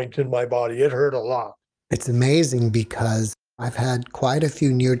joint in my body. It hurt a lot. It's amazing because I've had quite a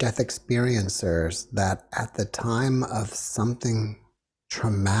few near-death experiencers that at the time of something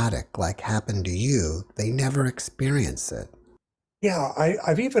traumatic like happened to you, they never experience it. Yeah,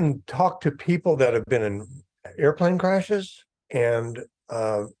 I've even talked to people that have been in airplane crashes and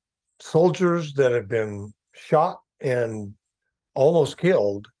soldiers that have been shot and almost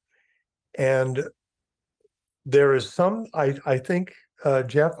killed. And there is some, I think,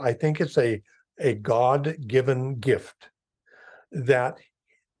 Jeff, I think it's a God-given gift that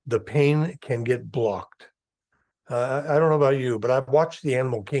the pain can get blocked. I don't know about you, but I've watched the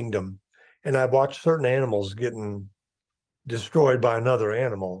animal kingdom, and I've watched certain animals getting destroyed by another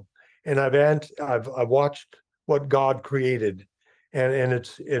animal, and I've watched what God created, and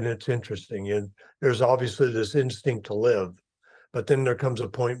it's interesting. And there's obviously this instinct to live, but then there comes a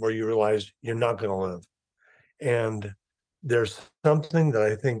point where you realize you're not going to live, and there's something that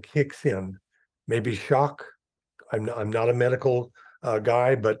I think kicks in, maybe shock. I'm not a medical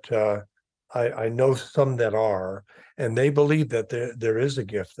guy, but I know some that are, and they believe that there is a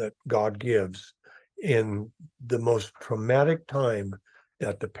gift that God gives in the most traumatic time,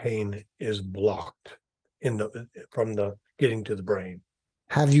 that the pain is blocked from the getting to the brain.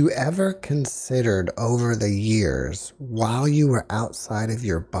 Have you ever considered over the years, while you were outside of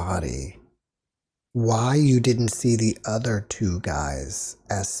your body, why you didn't see the other two guys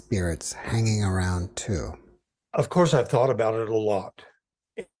as spirits hanging around too? Of course, I've thought about it a lot,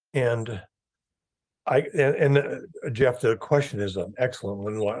 and Jeff, the question is an excellent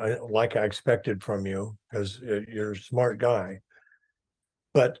one, like I expected from you, because you're a smart guy.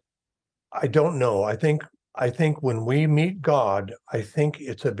 But I don't know. I think when we meet God, I think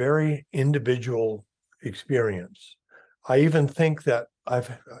it's a very individual experience. I even think that I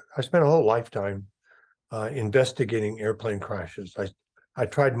spent a whole lifetime investigating airplane crashes. I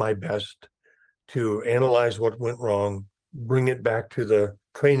tried my best to analyze what went wrong, bring it back to the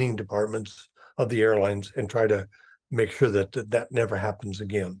training departments of the airlines, and try to make sure that never happens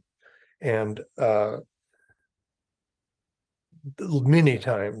again. And many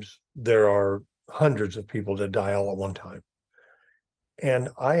times there are hundreds of people that die all at one time. And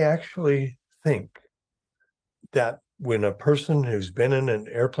I actually think that when a person who's been in an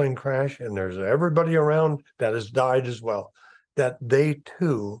airplane crash and there's everybody around that has died as well, that they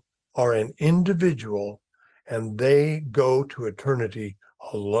too are an individual and they go to eternity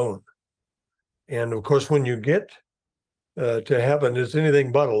alone. And of course, when you get to heaven, it's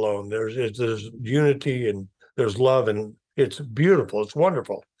anything but alone. There's unity and there's love, and it's beautiful. It's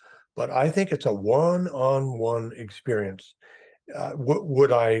wonderful. But I think it's a one-on-one experience.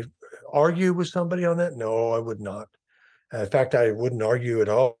 Would I argue with somebody on that? No, I would not. In fact, I wouldn't argue at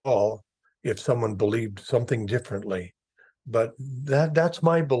all if someone believed something differently. But that's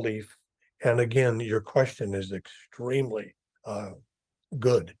my belief. And again, your question is extremely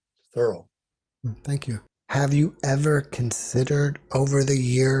good, thorough. Thank you. Have you ever considered over the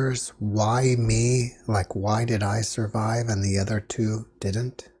years, why me? Like, why did I survive and the other two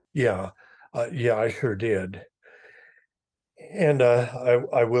didn't? Yeah, I sure did. And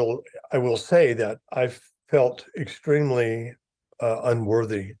I will say that I've felt extremely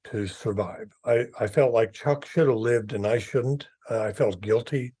unworthy to survive. I felt like Chuck should have lived and I shouldn't. I felt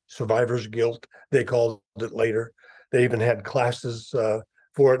guilty, survivor's guilt, they called it later. They even had classes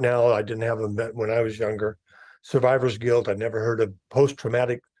for it now. I didn't have them when I was younger. Survivor's guilt, I never heard of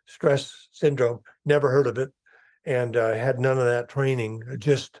post-traumatic stress syndrome, never heard of it. And I had none of that training,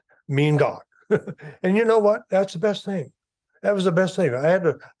 just me and God. And you know what? That's the best thing. That was the best thing.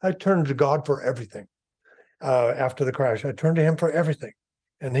 I turned to God for everything. After the crash, I turned to him for everything.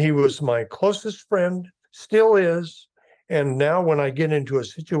 And he was my closest friend, still is. And now when I get into a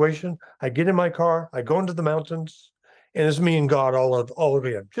situation, I get in my car, I go into the mountains, and it's me and God all of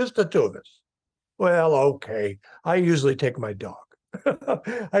him, just the two of us. Well, okay. I usually take my dog.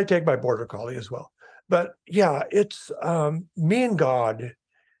 I take my border collie as well. But yeah, it's me and God.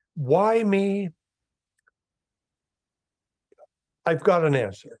 Why me? I've got an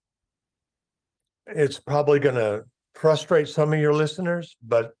answer. It's probably going to frustrate some of your listeners,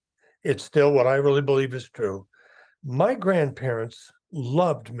 but it's still what I really believe is true. My grandparents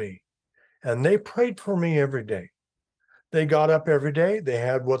loved me, and they prayed for me every day. They got up every day. They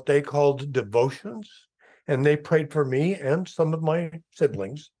had what they called devotions, and they prayed for me and some of my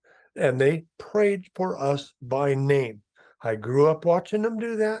siblings, and they prayed for us by name. I grew up watching them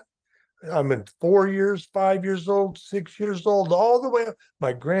do that. I'm in 4 years, 5 years old, 6 years old, all the way up.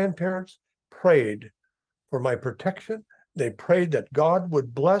 My grandparents prayed for my protection. They prayed that God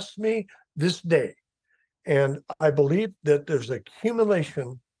would bless me this day. And I believe that there's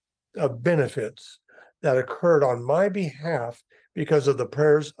accumulation of benefits that occurred on my behalf because of the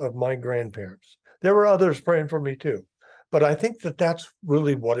prayers of my grandparents. There were others praying for me too, but I think that that's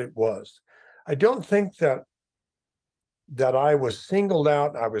really what it was. I don't think that I was singled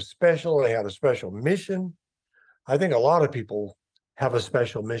out, I was special, I had a special mission. I think a lot of people have a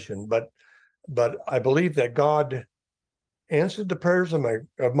special mission, but I believe that God answered the prayers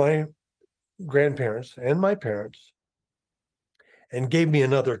of my grandparents and my parents and gave me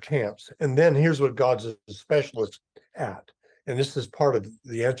another chance. And then here's what God's a specialist at. And this is part of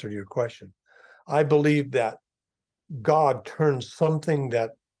the answer to your question. I believe that God turns something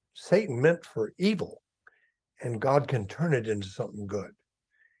that Satan meant for evil, and God can turn it into something good.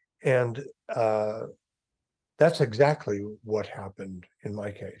 And that's exactly what happened in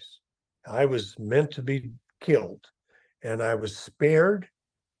my case. I was meant to be killed, and I was spared.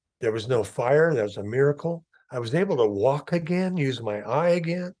 There was no fire. That was a miracle. I was able to walk again, use my eye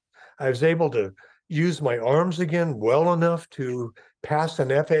again. I was able to use my arms again well enough to pass an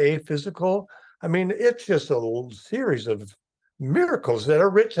FAA physical. I mean, it's just a series of miracles that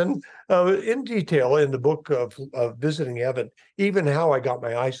are written in detail in the book of Visiting Heaven, even how I got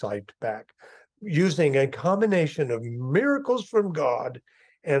my eyesight back, using a combination of miracles from God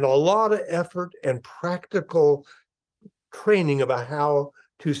and a lot of effort and practical training about how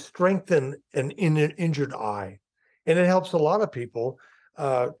to strengthen an injured eye. And it helps a lot of people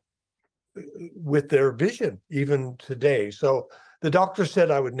with their vision, even today. So the doctor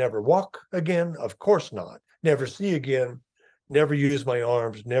said I would never walk again. Of course not. Never see again. Never use my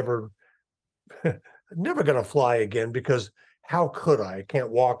arms. Never going to fly again, because how could I? I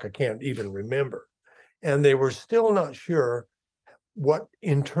can't walk. I can't even remember. And they were still not sure what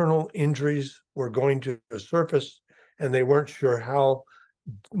internal injuries were going to surface, and they weren't sure how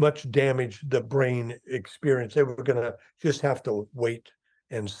much damage the brain experienced. They were going to just have to wait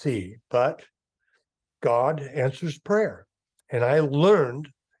and see. But God answers prayer. And I learned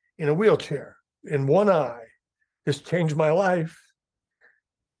in a wheelchair, in one eye. This changed my life.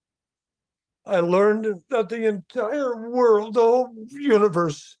 I learned that the entire world, the whole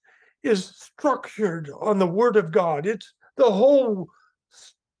universe, is structured on the Word of God. It's the whole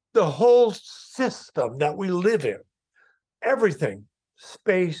system that we live in. Everything,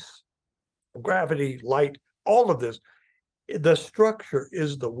 space, gravity, light, all of this, the structure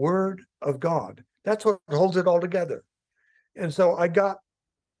is the Word of God. That's what holds it all together. And so I got,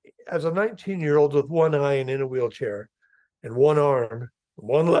 as a 19-year-old with one eye and in a wheelchair and one arm,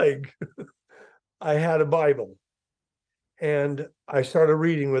 one leg, I had a Bible. And I started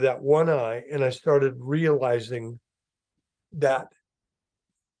reading with that one eye, and I started realizing that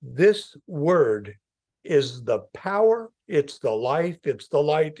this word is the power, it's the life, it's the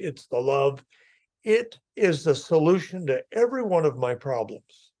light, it's the love. It is the solution to every one of my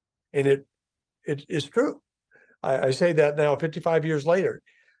problems. And it is true. I say that now 55 years later.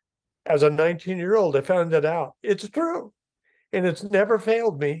 As a 19-year-old, I found that out. It's true. And it's never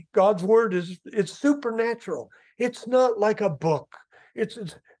failed me. God's word it's supernatural. It's not like a book.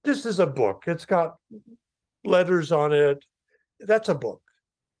 This is a book. It's got letters on it. That's a book.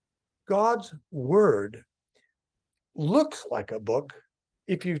 God's word looks like a book.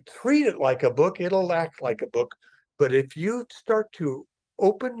 If you treat it like a book, it'll act like a book. But if you start to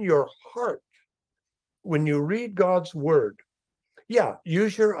open your heart when you read God's word, yeah,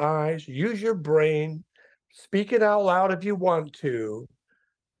 use your eyes, use your brain, speak it out loud if you want to,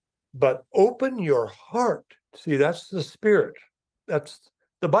 but open your heart. See, that's the spirit. That's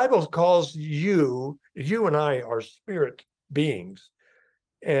the Bible calls you and I are spirit beings.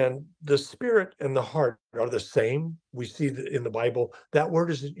 And the spirit and the heart are the same. We see in the Bible, that word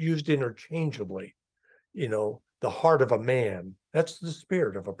is used interchangeably. You know, the heart of a man, that's the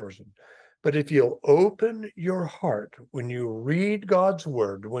spirit of a person. But if you'll open your heart when you read God's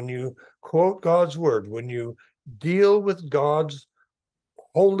word, when you quote God's word, when you deal with God's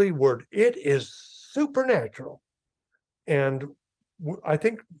holy word, it is supernatural. And I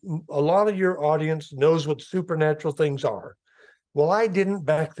think a lot of your audience knows what supernatural things are. Well, I didn't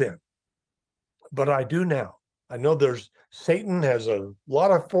back then, but I do now. I know Satan has a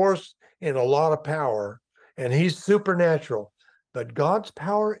lot of force and a lot of power, and he's supernatural, but God's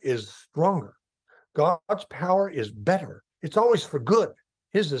power is stronger. God's power is better. It's always for good.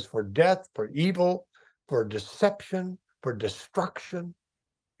 His is for death, for evil, for deception, for destruction.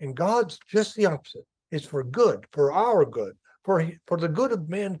 And God's just the opposite. It's for good, for our good, for the good of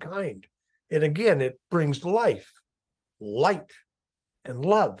mankind. And again, it brings life, light, and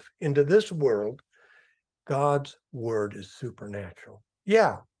love into this world. God's word is supernatural.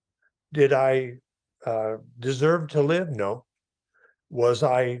 Yeah. Did I deserve to live? No. Was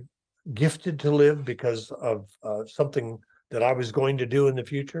I gifted to live because of something that I was going to do in the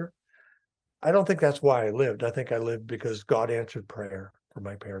future? I don't think that's why I lived. I think I lived because God answered prayer for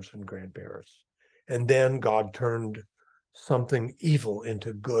my parents and grandparents. And then God turned something evil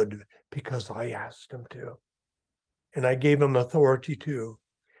into good because I asked him to. And I gave him authority to.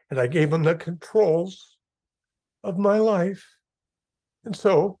 And I gave him the controls of my life. And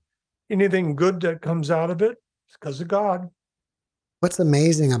so anything good that comes out of it is because of God. What's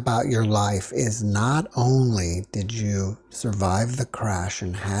amazing about your life is not only did you survive the crash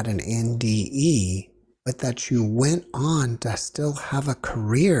and had an NDE, but that you went on to still have a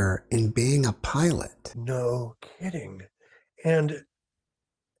career in being a pilot. No kidding. And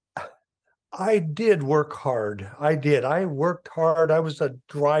I did work hard. I did. I worked hard. I was a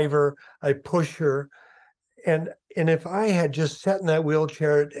driver, a pusher. And if I had just sat in that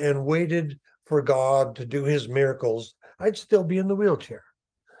wheelchair and waited for God to do his miracles, I'd still be in the wheelchair.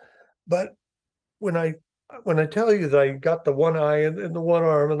 But when I tell you that I got the one eye and the one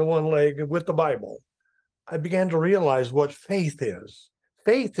arm and the one leg with the Bible, I began to realize what faith is.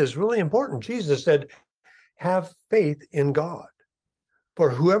 Faith is really important. Jesus said, have faith in God. For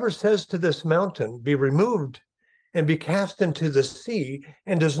whoever says to this mountain, be removed and be cast into the sea,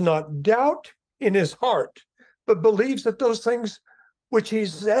 and does not doubt in his heart, but believes that those things which he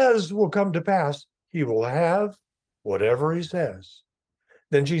says will come to pass, he will have whatever he says.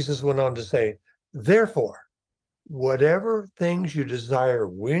 Then Jesus went on to say, therefore, whatever things you desire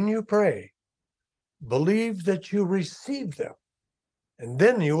when you pray, believe that you receive them, and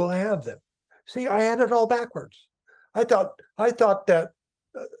then you will have them. See, I had it all backwards. I thought that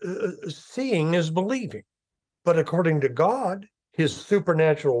seeing is believing, but according to God, his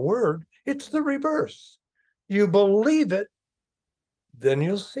supernatural word, it's the reverse. You believe it, then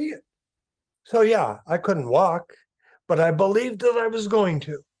you'll see it. So yeah, I couldn't walk, but I believed that I was going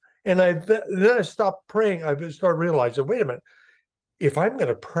to. And then I stopped praying. I started realizing, wait a minute, if I'm going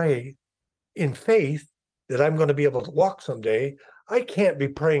to pray in faith that I'm going to be able to walk someday, I can't be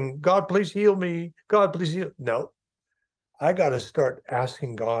praying, God, please heal me. God, please heal. No, I got to start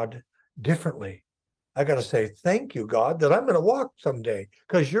asking God differently. I got to say, thank you, God, that I'm going to walk someday.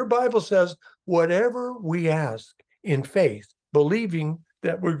 Because your Bible says, whatever we ask in faith, believing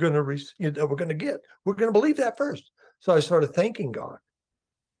that we're going to receive, that we're going to get, we're going to believe that first. So I started thanking God.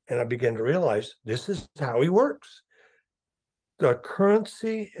 And I began to realize this is how he works. The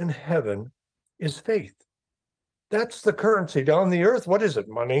currency in heaven is faith. That's the currency. Down on the earth, what is it?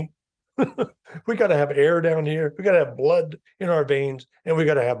 Money. We got to have air down here. We got to have blood in our veins, and we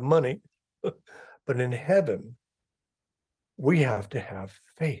got to have money. But in heaven, we have to have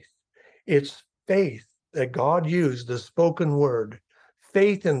faith. It's faith that God used, the spoken word.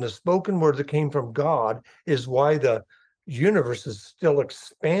 Faith in the spoken word that came from God is why the universe is still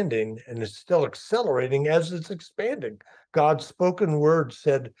expanding, and it's still accelerating as it's expanding. God's spoken word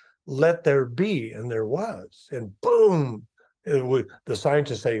said, let there be, and there was. And boom, the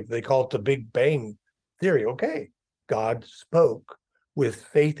scientists say, they call it the Big Bang theory. Okay, God spoke with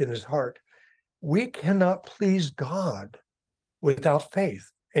faith in his heart. We cannot please God without faith.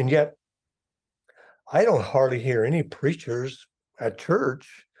 And yet, I don't hardly hear any preachers at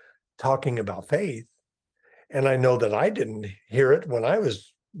church talking about faith. And I know that I didn't hear it when I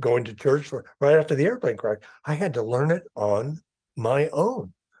was going to church right after the airplane crash. I had to learn it on my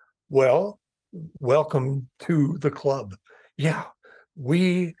own. Well, welcome to the club. Yeah,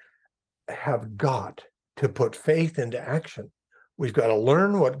 we have got to put faith into action. We've got to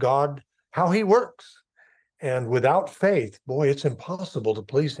learn how he works. And without faith, boy, it's impossible to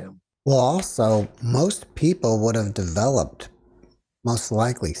please him. Well, also, most people would have developed most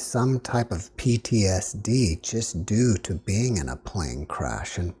likely some type of PTSD just due to being in a plane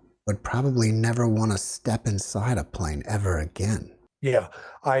crash and would probably never want to step inside a plane ever again. Yeah,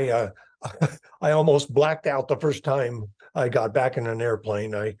 I almost blacked out the first time I got back in an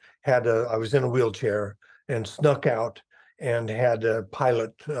airplane. I was in a wheelchair and snuck out and had a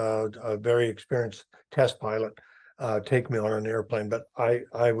pilot, a very experienced test pilot, take me on an airplane. But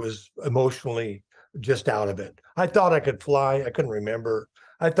I was emotionally just out of it. I thought I could fly. I couldn't remember.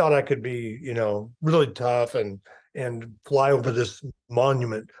 I thought I could be, really tough and fly over this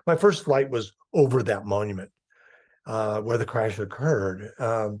monument. My first flight was over that monument where the crash occurred.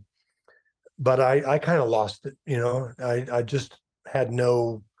 but I kind of lost it. I just had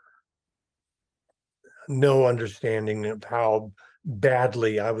no understanding of how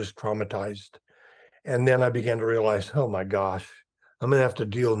badly I was traumatized. And then I began to realize, oh my gosh, I'm going to have to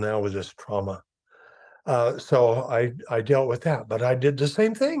deal now with this trauma. So I dealt with that, but I did the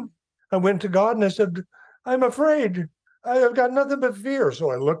same thing. I went to God and I said, I'm afraid. I've got nothing but fear.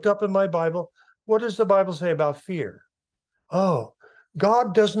 So I looked up in my Bible. What does the Bible say about fear? Oh,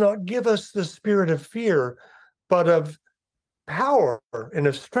 God does not give us the spirit of fear, but of power and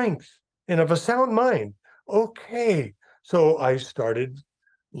of strength and of a sound mind. Okay. So I started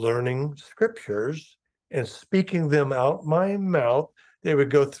learning scriptures and speaking them out my mouth. They would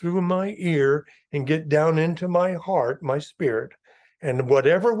go through my ear and get down into my heart, my spirit. And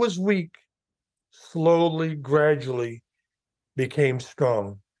whatever was weak slowly, gradually became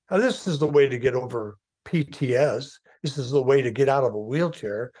strong. Now, this is the way to get over PTS. This is the way to get out of a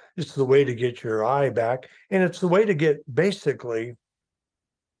wheelchair. This is the way to get your eye back. And it's the way to get basically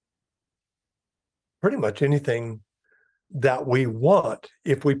pretty much anything that we want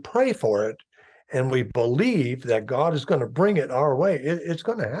if we pray for it and we believe that God is going to bring it our way. It's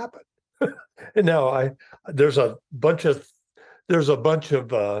going to happen. And now there's a bunch of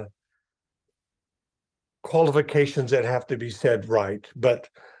qualifications that have to be said right, but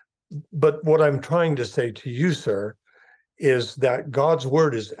what I'm trying to say to you, sir, is that God's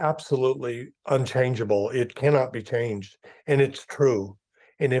word is absolutely unchangeable. It cannot be changed, and it's true.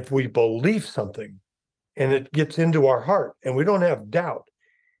 And if we believe something and it gets into our heart and we don't have doubt,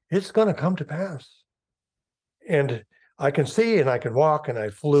 it's going to come to pass. And I can see and I can walk, and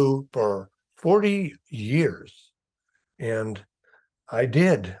I flew for 40 years, and I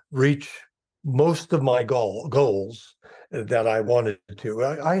did reach most of my goals that I wanted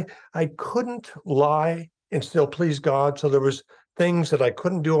to. I couldn't lie and still please God. So there was things that I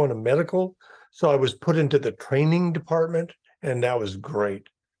couldn't do on a medical. So I was put into the training department, and that was great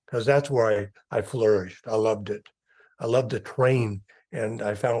because that's where I flourished. I loved it. I loved to train, and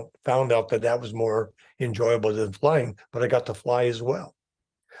I found out that was more enjoyable than flying, but I got to fly as well.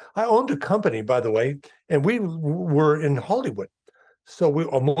 I owned a company, by the way, and we were in Hollywood. So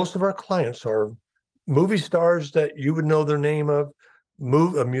most of our clients are movie stars that you would know their name of,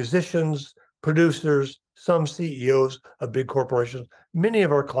 musicians, producers, some CEOs of big corporations. Many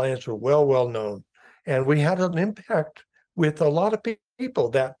of our clients are well known, and we had an impact with a lot of people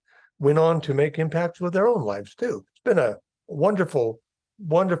that went on to make impacts with their own lives too. It's been a wonderful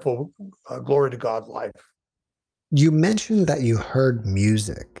glory to God life. You mentioned that you heard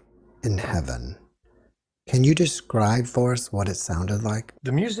music in heaven. Can you describe for us what it sounded like?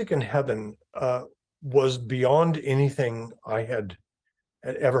 The music in heaven was beyond anything I had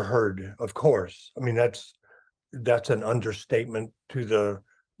ever heard, of course. I mean, that's an understatement to the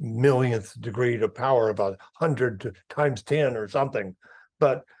millionth degree to power of 100 times 10 or something.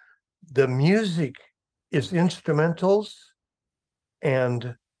 But the music is instrumentals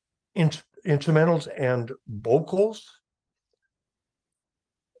and vocals.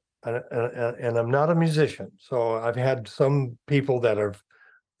 And I'm not a musician, so I've had some people that have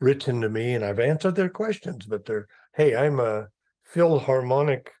written to me and I've answered their questions, but hey, I'm a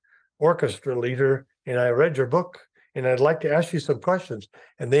Philharmonic orchestra leader and I read your book and I'd like to ask you some questions.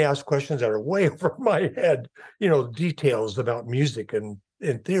 And they ask questions that are way over my head, details about music and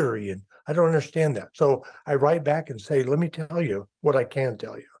theory, and I don't understand that. So I write back and say, let me tell you what I can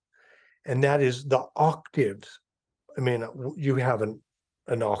tell you. And that is the octaves. I mean, you have an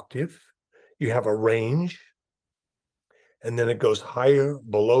octave, you have a range, and then it goes higher,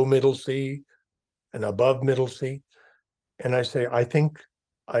 below middle C, and above middle C. And I say, I think,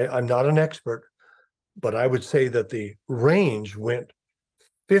 I'm not an expert, but I would say that the range went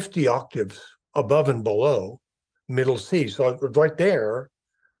 50 octaves above and below middle C. So right there,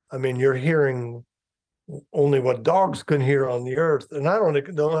 I mean, you're hearing only what dogs can hear on the earth. And I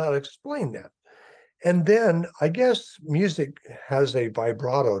don't know how to explain that. And then I guess music has a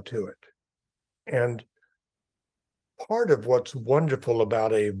vibrato to it. And part of what's wonderful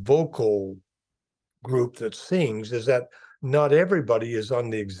about a vocal group that sings is that not everybody is on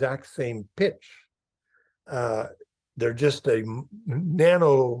the exact same pitch. They're just a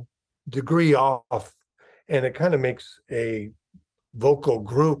nano degree off, and it kind of makes a vocal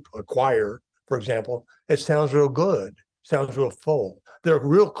group, a choir, for example, it sounds real good, sounds real full. They're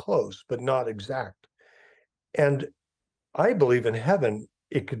real close, but not exact. And I believe in heaven,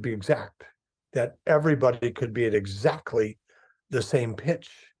 it could be exact, that everybody could be at exactly the same pitch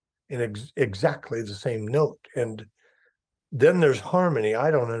in exactly the same note. And then there's harmony.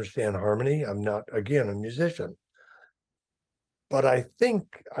 I don't understand harmony. I'm not, again, a musician. but I think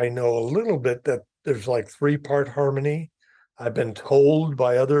I know a little bit that there's like 3-part harmony. I've been told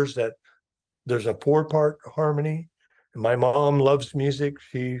by others that there's a 4-part harmony. And my mom loves music.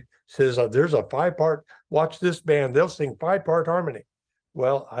 She says, there's a 5-part, watch this band, they'll sing 5-part harmony.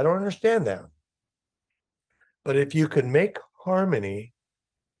 Well, I don't understand that. But if you can make harmony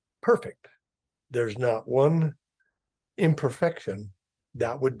perfect, there's not one imperfection,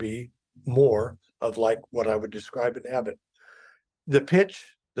 that would be more of like what I would describe in Abbott. The pitch,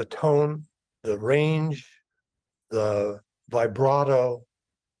 the tone, the range, the vibrato,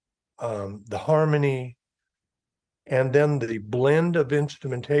 the harmony, and then the blend of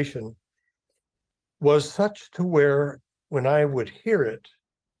instrumentation was such to where when I would hear it,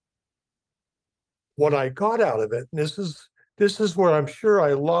 what I got out of it, and this is where I'm sure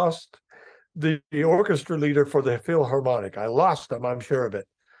I lost the orchestra leader for the Philharmonic. I lost him, I'm sure of it,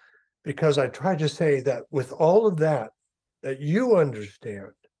 because I tried to say that with all of that you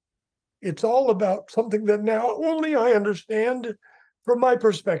understand, it's all about something that now only I understand from my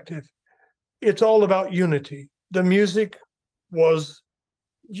perspective. It's all about unity. The music was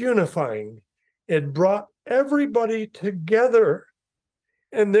unifying. It brought everybody together.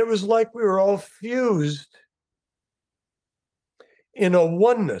 And it was like we were all fused in a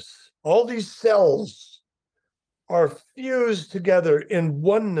oneness. All these cells are fused together in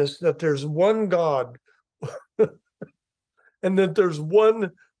oneness, that there's one God and that there's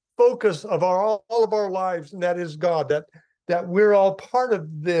one focus of all of our lives, and that is God, that we're all part of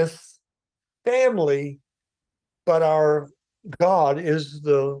this family, but our God is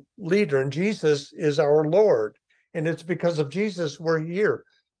the leader and Jesus is our Lord. And it's because of Jesus we're here.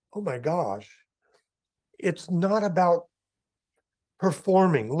 Oh my gosh. It's not about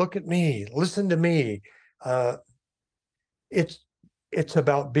performing. Look at me, listen to me. It's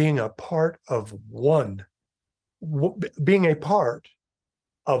about being a part of one, being a part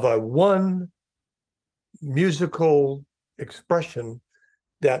of a one musical expression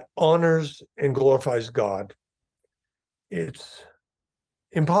that honors and glorifies God. It's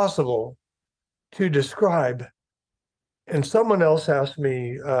impossible to describe. And someone else asked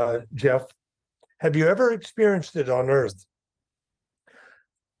me, Jeff, have you ever experienced it on earth?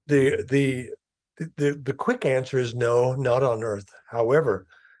 The quick answer is no, not on earth. However,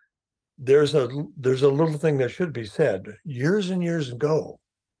 there's a little thing that should be said. Years and years ago,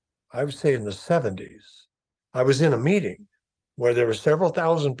 I would say in the 70s, I was in a meeting where there were several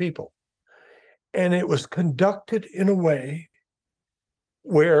thousand people, and it was conducted in a way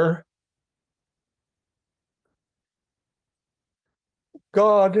where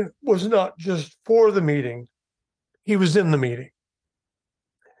God was not just for the meeting, he was in the meeting.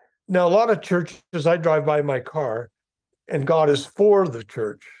 Now, a lot of churches, I drive by my car, and God is for the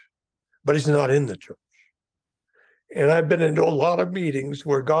church, but he's not in the church. And I've been into a lot of meetings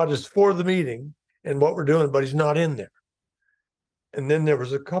where God is for the meeting and what we're doing, but he's not in there. And then there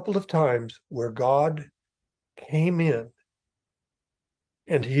was a couple of times where God came in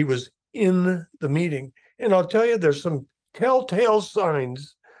and he was in the meeting. And I'll tell you, there's some telltale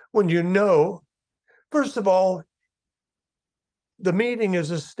signs when you know, first of all, the meeting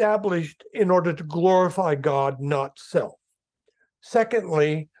is established in order to glorify God, not self.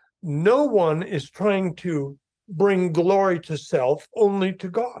 Secondly, no one is trying to bring glory to self, only to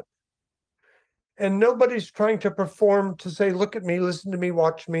God. And nobody's trying to perform to say, look at me, listen to me,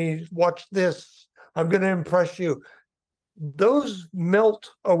 watch this. I'm going to impress you. Those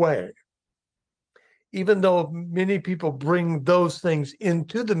melt away. Even though many people bring those things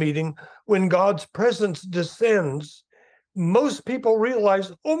into the meeting, when God's presence descends, most people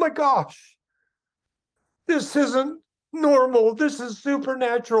realize, oh my gosh, this isn't normal. This is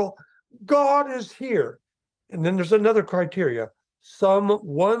supernatural. God is here. And then there's another criteria.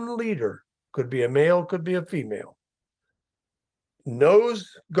 One leader, could be a male, could be a female, knows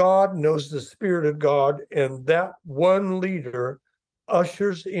God, knows the Spirit of God, and that one leader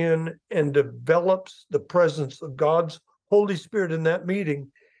ushers in and develops the presence of God's Holy Spirit in that meeting.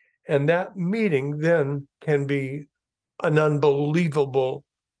 And that meeting then can be an unbelievable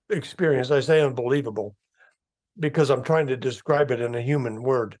experience. I say unbelievable because I'm trying to describe it in a human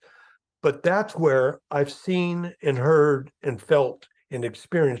word. But that's where I've seen and heard and felt and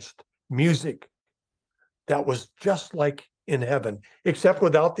experienced music that was just like in heaven, except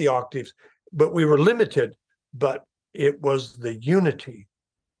without the octaves. But we were limited, but it was the unity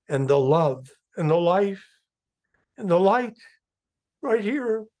and the love and the life and the light right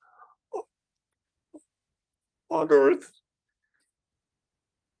here on earth.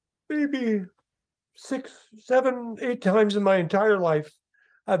 Maybe 6, 7, 8 times in my entire life,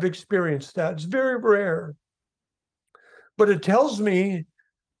 I've experienced that. It's very rare. but it tells me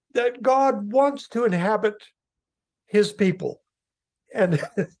that God wants to inhabit his people. And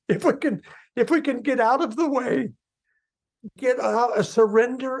if we can get out of the way, get out,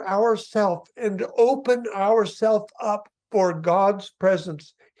 surrender ourselves and open ourselves up for God's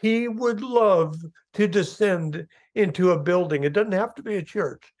presence, he would love to descend into a building. It doesn't have to be a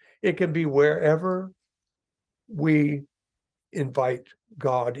church. It can be wherever we invite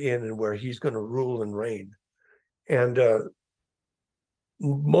God in and where he's going to rule and reign. And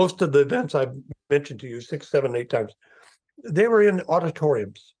most of the events I've mentioned to you 6, 7, 8 times, they were in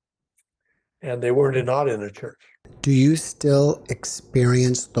auditoriums, and they weren't not in a church. Do you still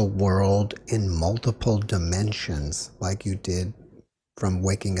experience the world in multiple dimensions like you did from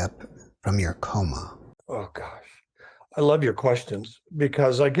waking up from your coma? Oh gosh, I love your questions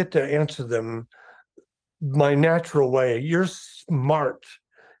because I get to answer them my natural way. You're smart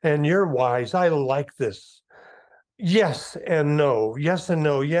and you're wise. I like this. Yes and no. Yes and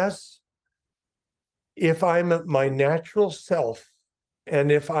no. Yes, if I'm my natural self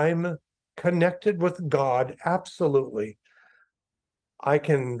and if I'm connected with God, absolutely, I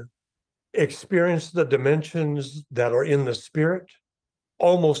can experience the dimensions that are in the spirit,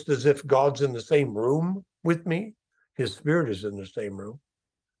 almost as if God's in the same room with me. His spirit is in the same room.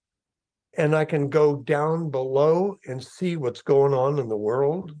 And I can go down below and see what's going on in the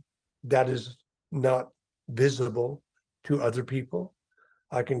world that is not visible to other people.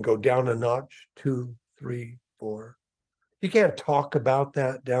 I can go down a notch, 2, 3, 4. You can't talk about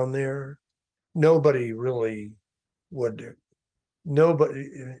that down there. Nobody really would. Nobody,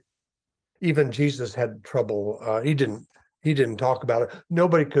 even Jesus had trouble. He didn't talk about it.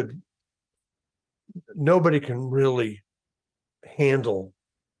 Nobody can really handle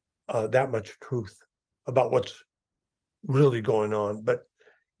that much truth about what's really going on. But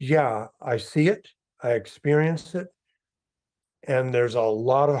yeah, I see it, I experience it, and there's a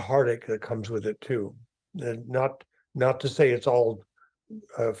lot of heartache that comes with it too. And not to say it's all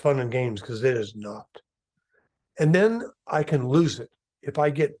fun and games, because it is not. And then I can lose it if I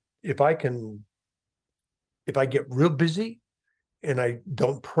get real busy and I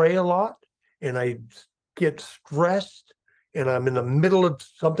don't pray a lot and I get stressed and I'm in the middle of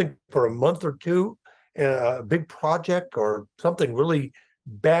something for a month or two, and a big project or something really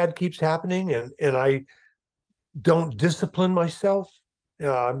bad keeps happening, and I don't discipline myself.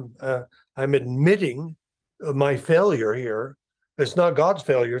 I'm admitting my failure here. It's not God's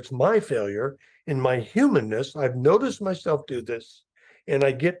failure, it's my failure. In my humanness, I've noticed myself do this, and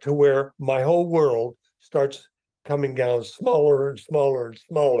I get to where my whole world starts coming down smaller and smaller and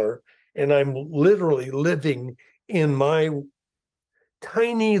smaller, and I'm literally living in my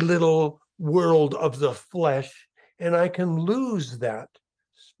tiny little world of the flesh, and I can lose that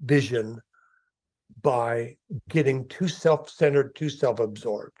vision by getting too self-centered, too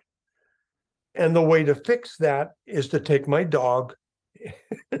self-absorbed. And the way to fix that is to take my dog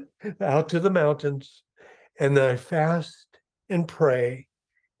out to the mountains, and then I fast and pray,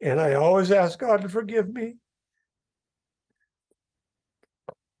 and I always ask God to forgive me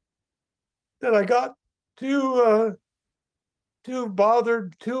that I got too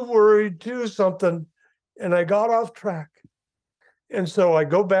bothered, too worried, too something, and I got off track. And so I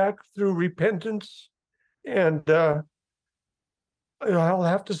go back through repentance, and I'll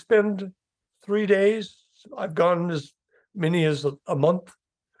have to spend 3 days. I've gone as many as a month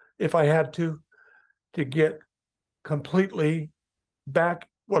if I had to get completely back.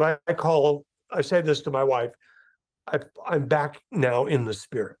 What I call, I say this to my wife, I'm back now in the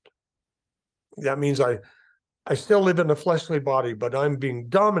spirit. That means I still live in a fleshly body, but I'm being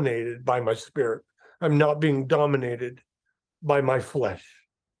dominated by my spirit. I'm not being dominated by my flesh.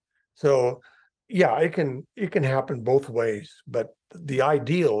 So yeah, it can happen both ways, but the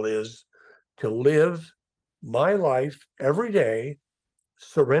ideal is to live my life every day,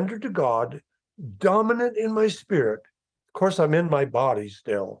 surrender to God, dominant in my spirit. Of course, I'm in my body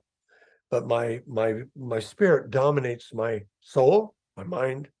still, but my spirit dominates my soul, my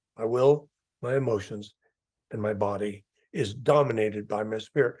mind, my will, my emotions, and my body is dominated by my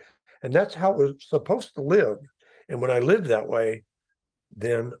spirit. And that's how we're supposed to live. And when I live that way,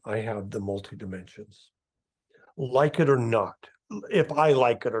 then I have the multi-dimensions. Like it or not, if I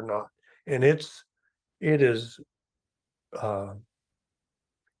like it or not. And it is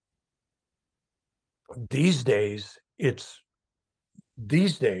these days, it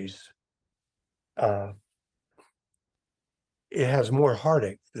has more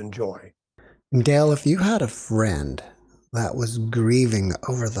heartache than joy. Dale, if you had a friend that was grieving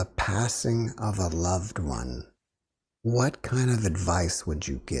over the passing of a loved one, what kind of advice would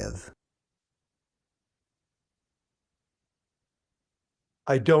you give?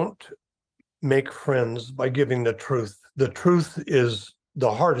 I don't make friends by giving the truth. The truth is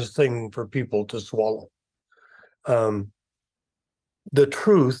the hardest thing for people to swallow. The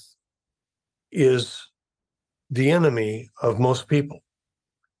truth is the enemy of most people.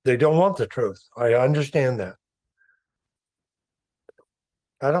 They don't want the truth. I understand that.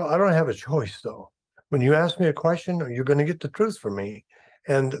 I don't have a choice though. When you ask me a question, you're going to get the truth from me.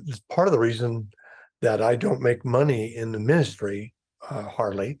 And part of the reason that I don't make money in the ministry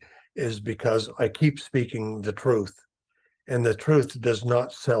hardly is because I keep speaking the truth, and the truth does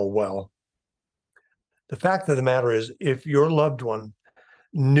not sell well. The fact of the matter is, if your loved one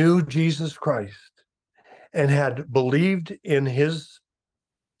knew Jesus Christ and had believed in his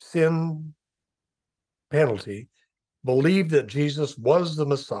sin penalty, believed that Jesus was the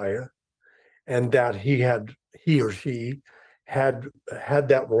Messiah, and that he or she had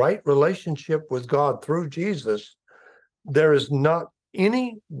that right relationship with God through Jesus, there is not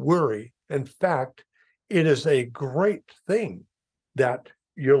any worry. In fact, it is a great thing that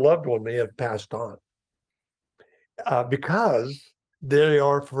your loved one may have passed on, because they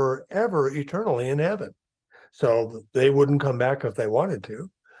are forever eternally in heaven. So they wouldn't come back if they wanted to.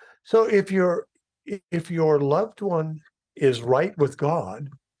 So if your loved one is right with God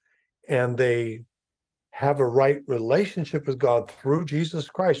and they have a right relationship with God through Jesus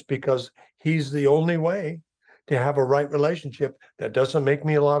Christ, because he's the only way to have a right relationship. That doesn't make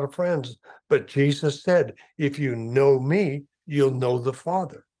me a lot of friends, but Jesus said, if you know me, you'll know the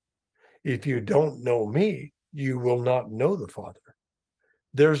Father. If you don't know me, you will not know the Father.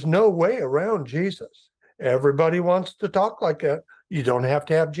 There's no way around Jesus. Everybody wants to talk like that. You don't have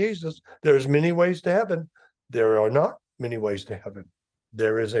to have Jesus. There's many ways to heaven. There are not many ways to heaven.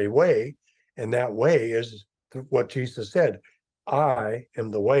 There is a way, and that way is what Jesus said. I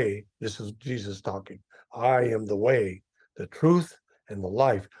am the way. This is Jesus talking. I am the way, the truth, and the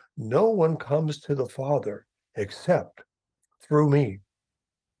life. No one comes to the Father except through me.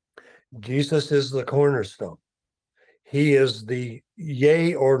 Jesus is the cornerstone. He is the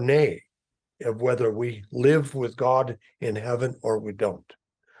yay or nay of whether we live with God in heaven or we don't.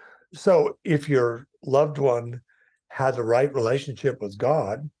 So if your loved one had the right relationship with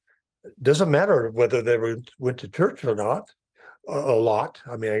God, doesn't matter whether they went to church or not, a lot.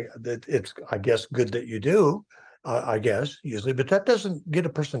 I mean, it's, I guess, good that you do, I guess, usually, but that doesn't get a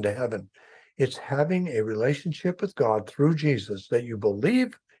person to heaven. It's having a relationship with God through Jesus, that you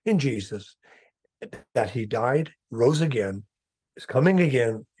believe in Jesus, that he died, rose again, is coming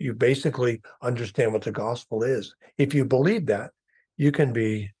again. You basically understand what the gospel is. If you believe that, you can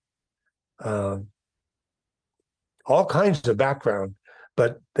be all kinds of background,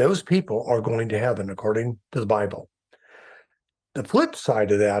 but those people are going to heaven according to the Bible. The flip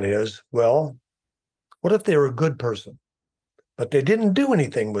side of that is, well, what if they were a good person, but they didn't do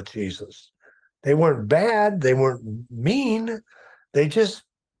anything with Jesus? They weren't bad, they weren't mean, they just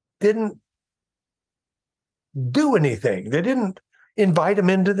didn't do anything. They didn't invite him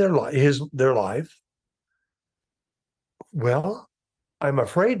into their life. Well, I'm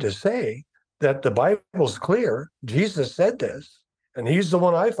afraid to say that the Bible's clear. Jesus said this, and he's the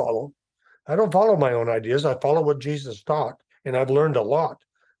one I follow. I don't follow my own ideas. I follow what Jesus taught, and I've learned a lot.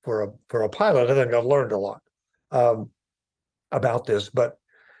 For a pilot, I think I've learned a lot about this. But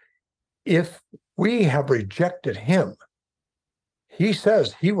if we have rejected him, he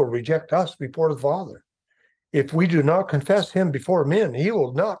says he will reject us before the Father. If we do not confess him before men, he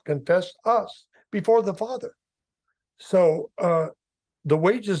will not confess us before the Father. So the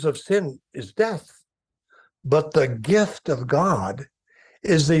wages of sin is death, but the gift of God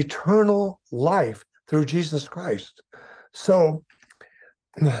is eternal life through Jesus Christ. So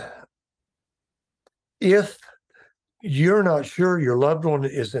if you're not sure your loved one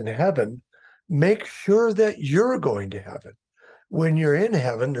is in heaven, make sure that you're going to heaven. When you're in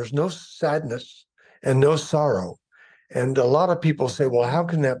heaven, there's no sadness and no sorrow. And a lot of people say, well, how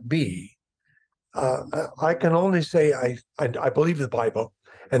can that be? I can only say I believe the Bible,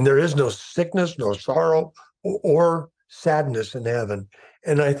 and there is no sickness, no sorrow, or sadness in heaven.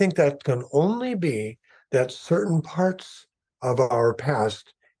 And I think that can only be that certain parts of our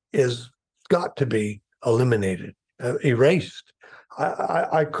past is got to be eliminated, erased.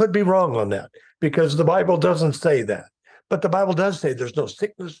 I could be wrong on that, because the Bible doesn't say that. But the Bible does say there's no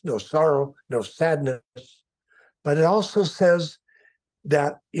sickness, no sorrow, no sadness. But it also says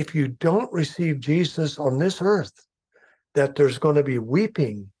that if you don't receive Jesus on this earth, that there's going to be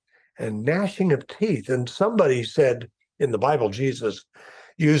weeping and gnashing of teeth. And somebody said in the Bible, Jesus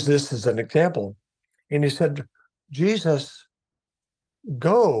used this as an example. And he said, Jesus,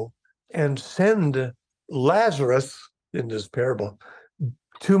 go and send Lazarus, in this parable,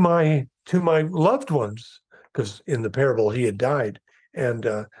 to my loved ones, because in the parable he had died, and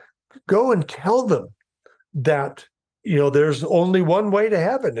go and tell them that there's only one way to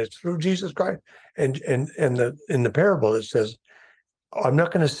heaven. It's through Jesus Christ. And in the parable it says, I'm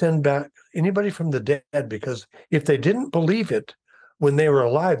not going to send back anybody from the dead, because if they didn't believe it when they were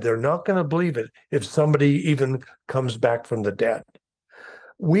alive, they're not going to believe it if somebody even comes back from the dead.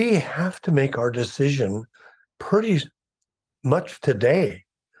 We have to make our decision pretty much today.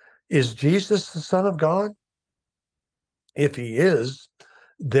 Is Jesus the Son of God? If he is,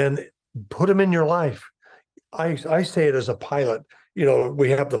 then put him in your life. I say it as a pilot. We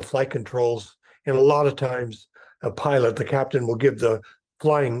have the flight controls, and a lot of times a pilot, the captain, will give the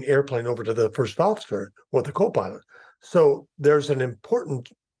flying airplane over to the first officer or the co-pilot. So there's an important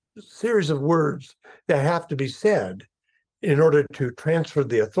series of words that have to be said in order to transfer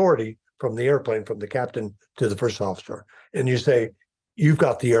the authority from the airplane, from the captain to the first officer. And you say, you've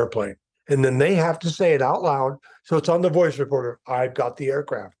got the airplane. And then they have to say it out loud. So it's on the voice recorder, I've got the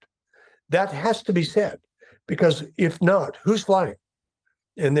aircraft. That has to be said, because if not, who's flying?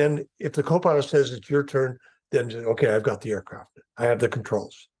 And then if the co-pilot says it's your turn, then, okay, I've got the aircraft. I have the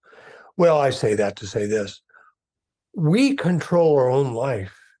controls. Well, I say that to say this. We control our own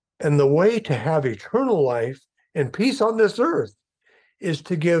life. And the way to have eternal life and peace on this earth is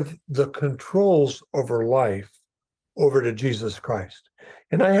to give the controls over life over to Jesus Christ.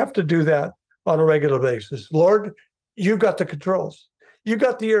 And I have to do that on a regular basis. Lord, you've got the controls. You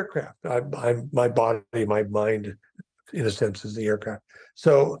got the aircraft. I'm my body, my mind, in a sense, is the aircraft.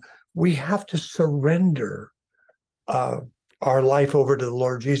 So we have to surrender our life over to the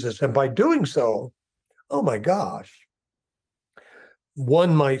Lord Jesus. And by doing so, oh my gosh,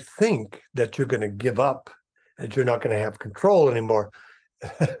 one might think that you're going to give up, that you're not going to have control anymore.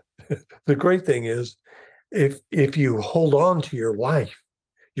 The great thing is, if you hold on to your life,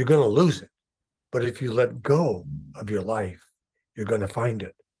 you're going to lose it. But if you let go of your life, you're going to find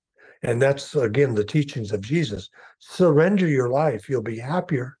it. And that's, again, the teachings of Jesus. Surrender your life. You'll be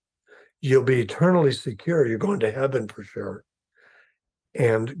happier. You'll be eternally secure. You're going to heaven for sure.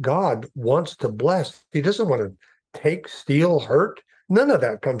 And God wants to bless. He doesn't want to take, steal, hurt. None of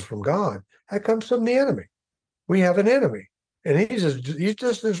that comes from God. That comes from the enemy. We have an enemy, and he's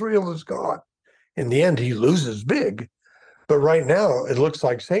just as real as God. In the end, he loses big. But right now, it looks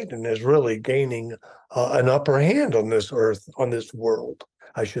like Satan is really gaining an upper hand on this earth, on this world,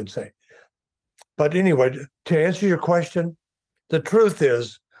 I should say. But anyway, to answer your question, the truth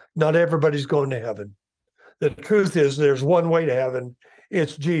is not everybody's going to heaven. The truth is there's one way to heaven.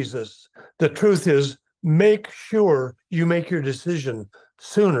 It's Jesus. The truth is, make sure you make your decision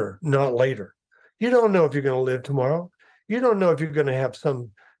sooner, not later. You don't know if you're going to live tomorrow. You don't know if you're going to have some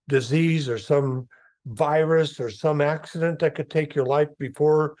disease or some virus or some accident that could take your life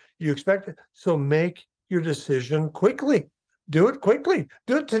before you expect it. So make your decision quickly. Do it quickly.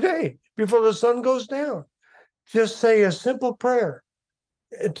 Do it today before the sun goes down. Just say a simple prayer.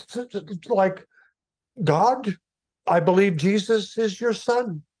 It's like, God, I believe Jesus is your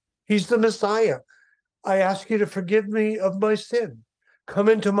son. He's the Messiah. I ask you to forgive me of my sin. Come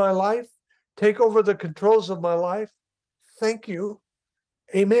into my life. Take over the controls of my life. Thank you.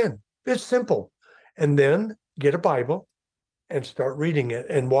 Amen. It's simple. And then get a Bible and start reading it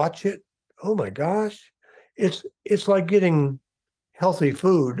and watch it. Oh my gosh. It's like getting healthy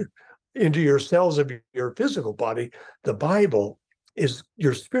food into your cells of your physical body. The Bible is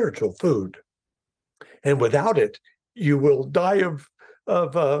your spiritual food. And without it, you will die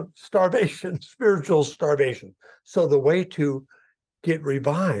of starvation, spiritual starvation. So the way to get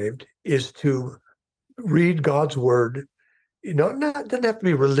revived is to read God's word. Doesn't have to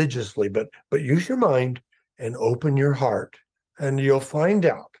be religiously, but use your mind and open your heart, and you'll find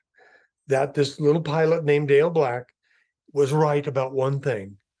out that this little pilot named Dale Black was right about one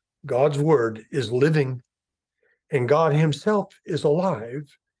thing. God's word is living, and God himself is alive.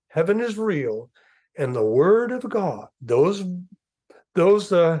 Heaven is real, and the word of God,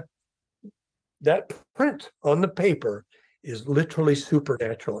 that print on the paper is literally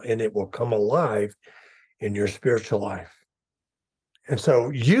supernatural, and it will come alive in your spiritual life. And so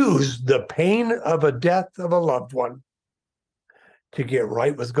use the pain of a death of a loved one to get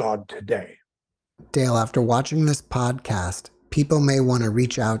right with God today. Dale, after watching this podcast, people may want to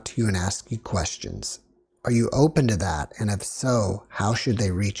reach out to you and ask you questions. Are you open to that? And if so, how should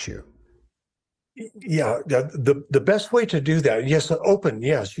they reach you? Yeah, the best way to do that, yes, open,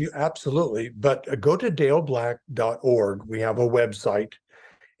 yes, you absolutely. But go to daleblack.org. We have a website,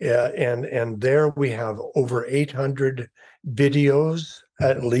 and there we have over 800 videos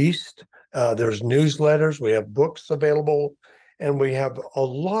at least. There's newsletters. We have books available, and we have a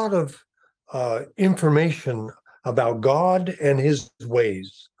lot of information about God and his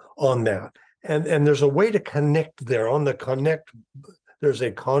ways on that. And there's a way to connect there. On the connect, there's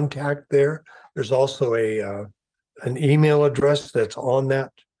a contact there. There's also an email address that's on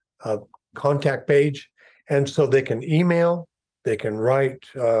that contact page. And so they can email, they can write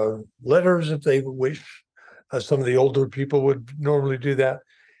letters if they wish. Some of the older people would normally do that.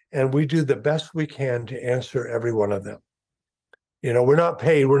 And we do the best we can to answer every one of them. You know, we're not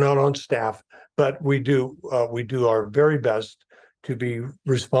paid, we're not on staff, but we do our very best to be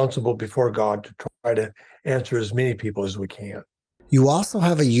responsible before God to try to answer as many people as we can. You also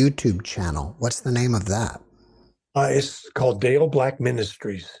have a YouTube channel. What's the name of that? It's called Dale Black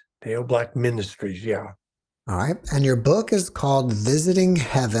Ministries. Dale Black Ministries, yeah. All right. And your book is called Visiting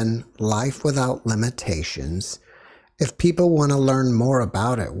Heaven, Life Without Limitations. If people want to learn more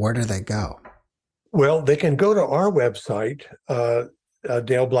about it, where do they go? Well, they can go to our website,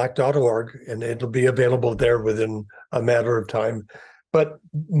 daleblack.org, and it'll be available there within a matter of time. But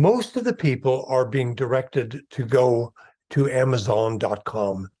most of the people are being directed to go to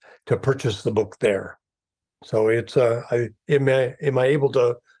Amazon.com to purchase the book there. So it's am I able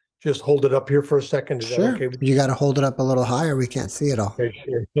to just hold it up here for a second? Is Sure. that okay with you? You got to hold it up a little higher. We can't see it all. Okay,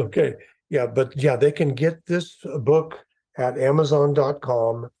 sure. Okay. Yeah, but yeah, they can get this book at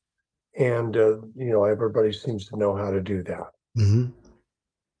Amazon.com, and everybody seems to know how to do that. Mm-hmm.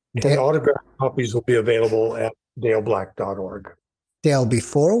 And autographed copies will be available at daleblack.org. Dale,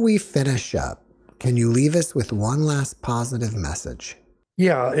 before we finish up, can you leave us with one last positive message?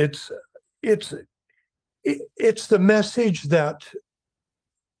 Yeah, it's the message that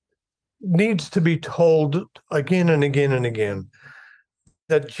needs to be told again and again and again,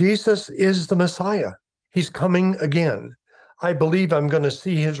 that Jesus is the Messiah. He's coming again. I believe I'm going to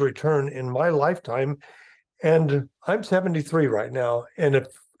see his return in my lifetime. And I'm 73 right now. And if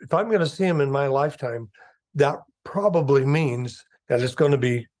I'm going to see him in my lifetime, that probably means that it's going to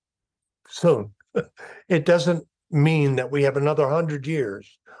be soon. It doesn't mean that we have another 100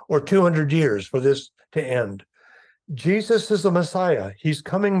 years or 200 years for this to end. Jesus is the Messiah. He's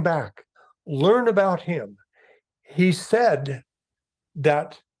coming back. Learn about him. He said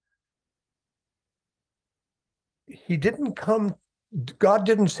that he didn't come, God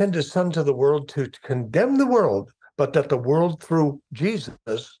didn't send his son to the world to condemn the world, but that the world through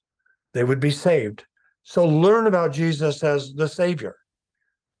Jesus, they would be saved. So learn about Jesus as the Savior.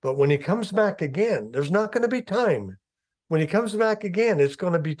 But when he comes back again, there's not going to be time. When he comes back again, it's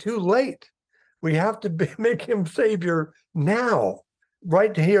going to be too late. We have to make him Savior now,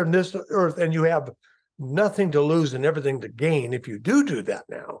 right here on this earth. And you have nothing to lose and everything to gain if you do that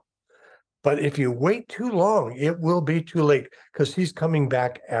now. But if you wait too long, it will be too late, because he's coming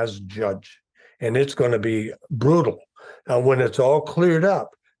back as judge, and it's going to be brutal. Now, when it's all cleared up,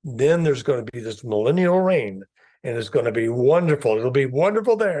 then there's going to be this millennial reign, and it's going to be wonderful. It'll be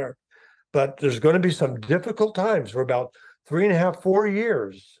wonderful there. But there's going to be some difficult times for about 3.5, 4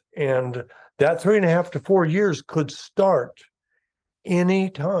 years. And that 3.5 to 4 years could start any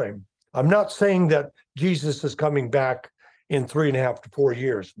time. I'm not saying that Jesus is coming back in 3.5 to 4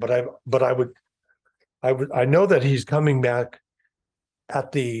 years, but I know that he's coming back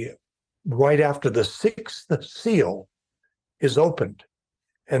at right after the sixth seal is opened.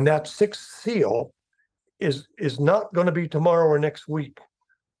 And that sixth seal is not going to be tomorrow or next week.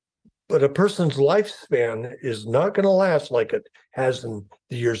 But a person's lifespan is not going to last like it has in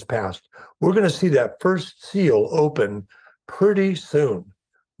the years past. We're going to see that first seal open pretty soon,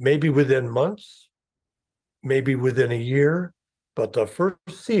 maybe within months, maybe within a year. But the first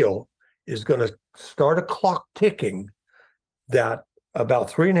seal is going to start a clock ticking that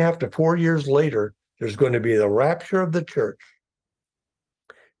about 3.5 to 4 years later, there's going to be the rapture of the church.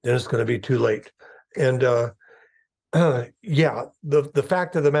 Then it's going to be too late. And the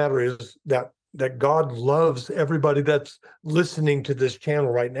fact of the matter is that God loves everybody that's listening to this channel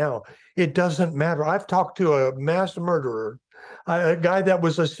right now. It doesn't matter. I've talked to a mass murderer, a guy that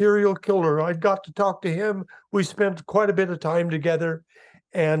was a serial killer. I got to talk to him. We spent quite a bit of time together,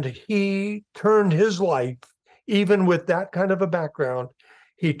 and he turned his life, even with that kind of a background,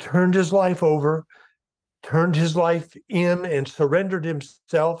 he turned his life over, turned his life in, and surrendered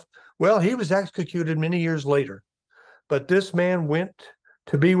himself. Well, he was executed many years later. But this man went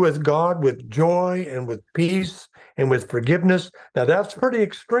to be with God with joy and with peace and with forgiveness. Now, that's pretty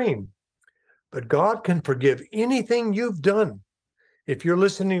extreme. But God can forgive anything you've done. If you're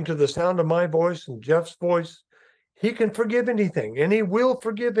listening to the sound of my voice and Jeff's voice, he can forgive anything, and he will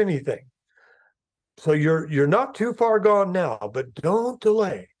forgive anything. So you're not too far gone now, but don't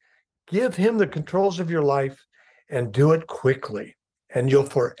delay. Give him the controls of your life and do it quickly. And you'll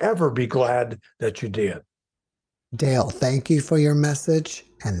forever be glad that you did. Dale, thank you for your message,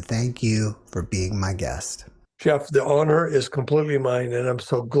 and thank you for being my guest. Jeff, the honor is completely mine, and I'm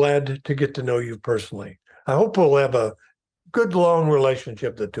so glad to get to know you personally. I hope we'll have a good, long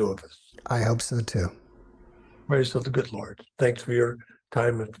relationship, the two of us. I hope so too. Praise of the good Lord. Thanks for your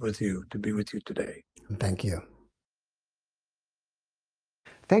time with you, to be with you today. Thank you.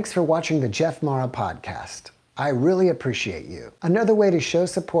 Thanks for watching the Jeff Mara podcast. I really appreciate you. Another way to show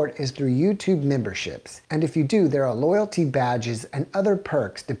support is through YouTube memberships. And if you do, there are loyalty badges and other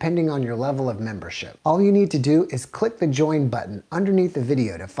perks depending on your level of membership. All you need to do is click the join button underneath the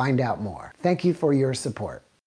video to find out more. Thank you for your support.